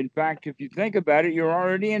anicca, but in fact, if you think about it, you're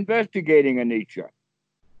already investigating anicca.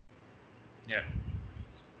 Yeah.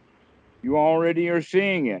 You already are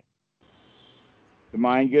seeing it. The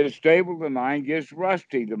mind gets stable, the mind gets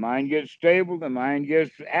rusty, the mind gets stable, the mind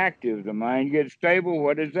gets active, the mind gets stable.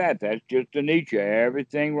 What is that? That's just anicca,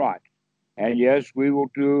 everything right. And yes, we will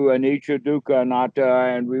do anicca, dukkha,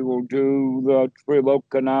 anatta, and we will do the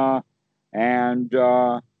trilokana, and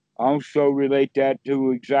also relate that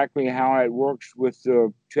to exactly how it works with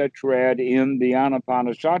the tetrad in the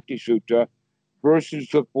Anapanasati Sutta versus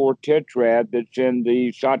the four tetrad that's in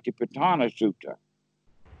the Satipatthana Sutta,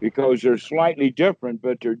 because they're slightly different,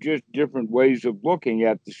 but they're just different ways of looking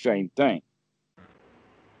at the same thing.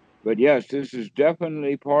 But yes, this is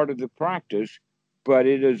definitely part of the practice, but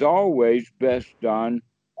it is always best done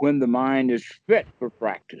when the mind is fit for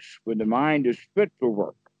practice, when the mind is fit for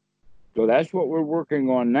work. So that's what we're working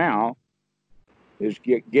on now, is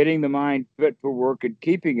getting the mind fit for work and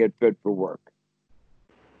keeping it fit for work.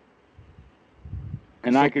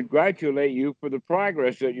 And I So, congratulate you for the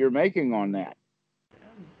progress that you're making on that.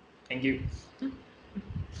 thank you.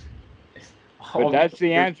 But that's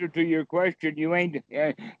the answer to your question. You ain't.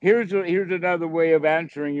 Here's another way of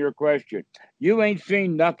answering your question. You ain't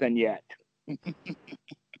seen nothing yet.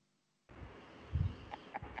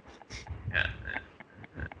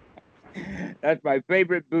 That's my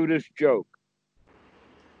favorite Buddhist joke.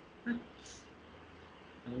 Is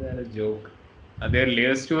that a joke? Are there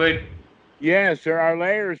layers to it? Yes, there are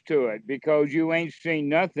layers to it, because you ain't seen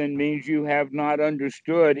nothing means you have not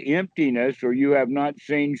understood emptiness, or you have not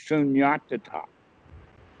seen sunyatata.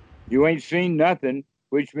 You ain't seen nothing,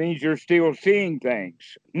 which means you're still seeing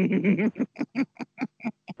things.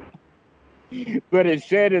 But it's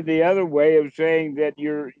said in the other way of saying that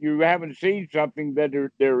you haven't seen something that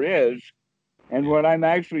there is. And what I'm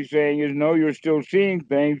actually saying is, no, you're still seeing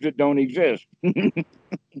things that don't exist.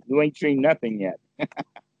 You ain't seen nothing yet.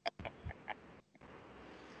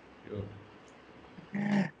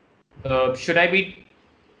 Should I be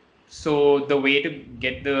So the way to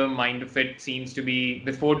get the mind to fit seems to be,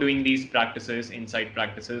 before doing these practices, insight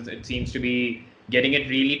practices, it seems to be getting it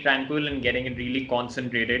really tranquil and getting it really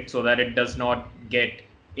concentrated so that it does not get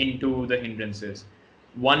into the hindrances.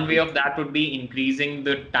 One way of that would be increasing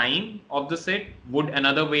the time of the sit. Would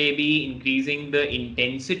another way be increasing the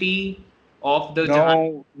intensity of the jhana?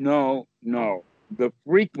 No, no, No? no. The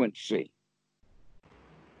frequency.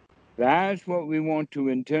 That's what we want to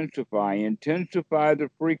intensify. Intensify the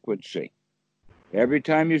frequency. Every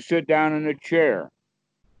time you sit down in a chair,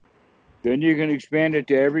 then you can expand it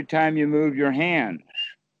to every time you move your hands.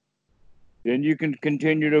 Then you can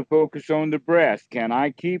continue to focus on the breath. Can I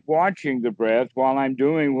keep watching the breath while I'm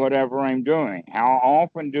doing whatever I'm doing? How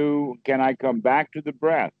often can I come back to the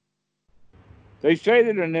breath? They say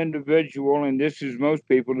that an individual, and this is most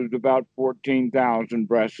people, is about 14,000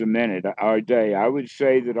 breaths a minute or a day. I would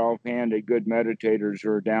say that offhand, good meditators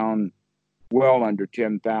are down well under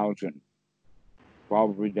 10,000,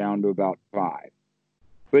 probably down to about 5.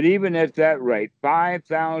 But even at that rate,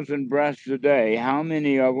 5,000 breaths a day, how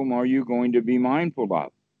many of them are you going to be mindful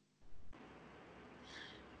of?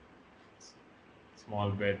 Small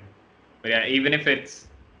bit. But yeah, even if it's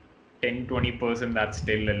 10-20%, that's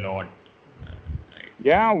still a lot.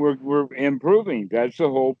 Yeah, we're improving. That's the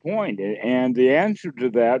whole point. And the answer to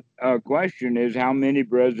that question is how many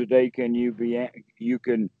breaths a day can you be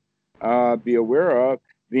aware of?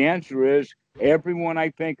 The answer is everyone I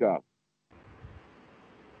think of,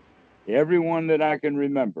 everyone that I can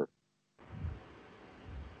remember.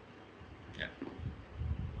 Yeah.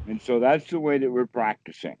 And so that's the way that we're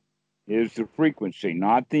practicing, is the frequency,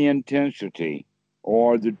 not the intensity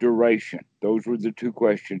or the duration. Those were the two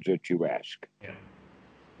questions that you asked. Yeah.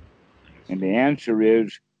 And the answer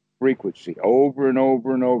is frequency, over and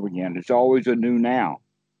over and over again. It's always a new now.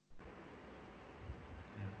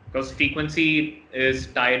 Because frequency is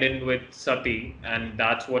tied in with Sati, and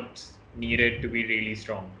that's what's needed to be really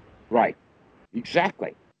strong. Right.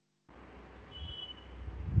 Exactly.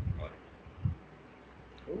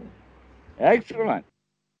 Cool. Excellent.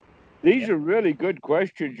 These Yeah. are really good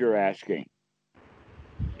questions you're asking.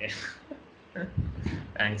 Yeah.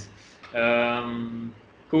 Thanks.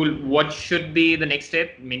 Cool. What should be the next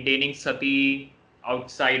step? Maintaining Sati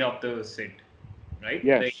outside of the sit, right?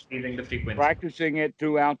 Yes. Increasing the frequency. Practicing it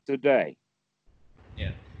throughout the day.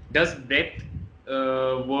 Yeah. Does breath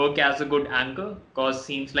work as a good anchor? Because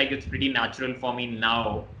seems like it's pretty natural for me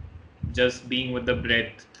now, just being with the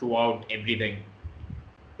breath throughout everything.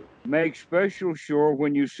 Make special sure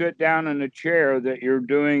when you sit down in a chair that you're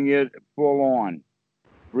doing it full on.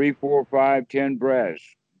 3, 4, 5, 10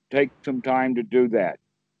 breaths. Take some time to do that.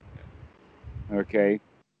 Okay.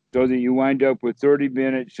 So that you wind up with 30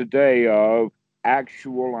 minutes a day of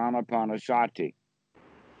actual anapanasati.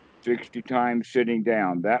 60 times sitting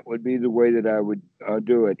down. That would be the way that I would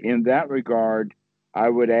do it. In that regard, I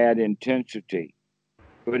would add intensity,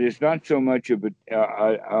 but it's not so much of it's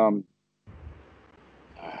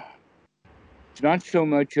not so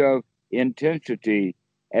much of intensity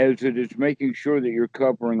as it is making sure that you're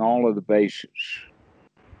covering all of the bases,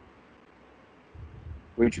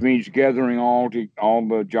 which means gathering all the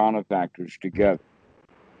jhana factors together,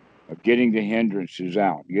 of getting the hindrances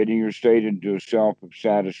out, getting your state into a self of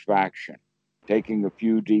satisfaction, taking a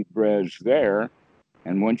few deep breaths there.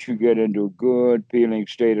 And once you get into a good feeling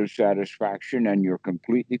state of satisfaction and you're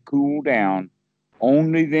completely cooled down,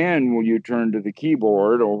 only then will you turn to the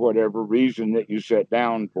keyboard or whatever reason that you sat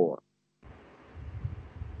down for,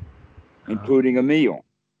 including a meal.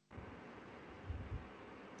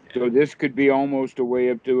 So this could be almost a way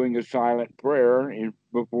of doing a silent prayer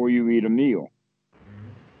before you eat a meal.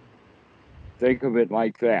 Think of it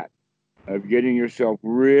like that, of getting yourself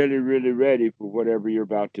really, really ready for whatever you're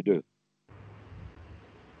about to do.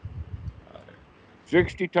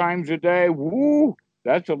 60 times a day, woo,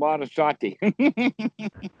 that's a lot of sati.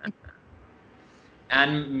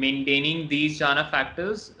 And maintaining these jhana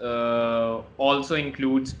factors also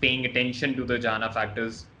includes paying attention to the jhana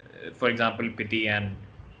factors, for example, piti and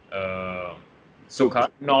sukha,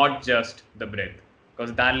 not just the breath,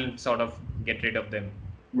 because that'll sort of get rid of them.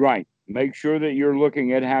 Right. Make sure that you're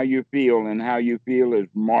looking at how you feel, and how you feel is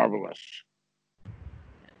marvelous.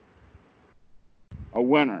 A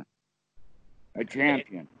winner, a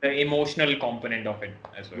champion. The emotional component of it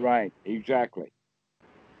as well. Right, exactly.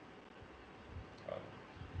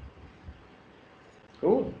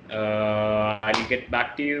 Cool. I'll get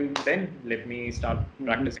back to you then. Let me start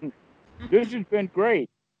practicing. This has been great.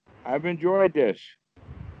 I've enjoyed this.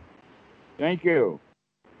 Thank you.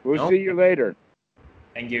 We'll see you later.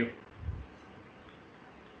 Thank you.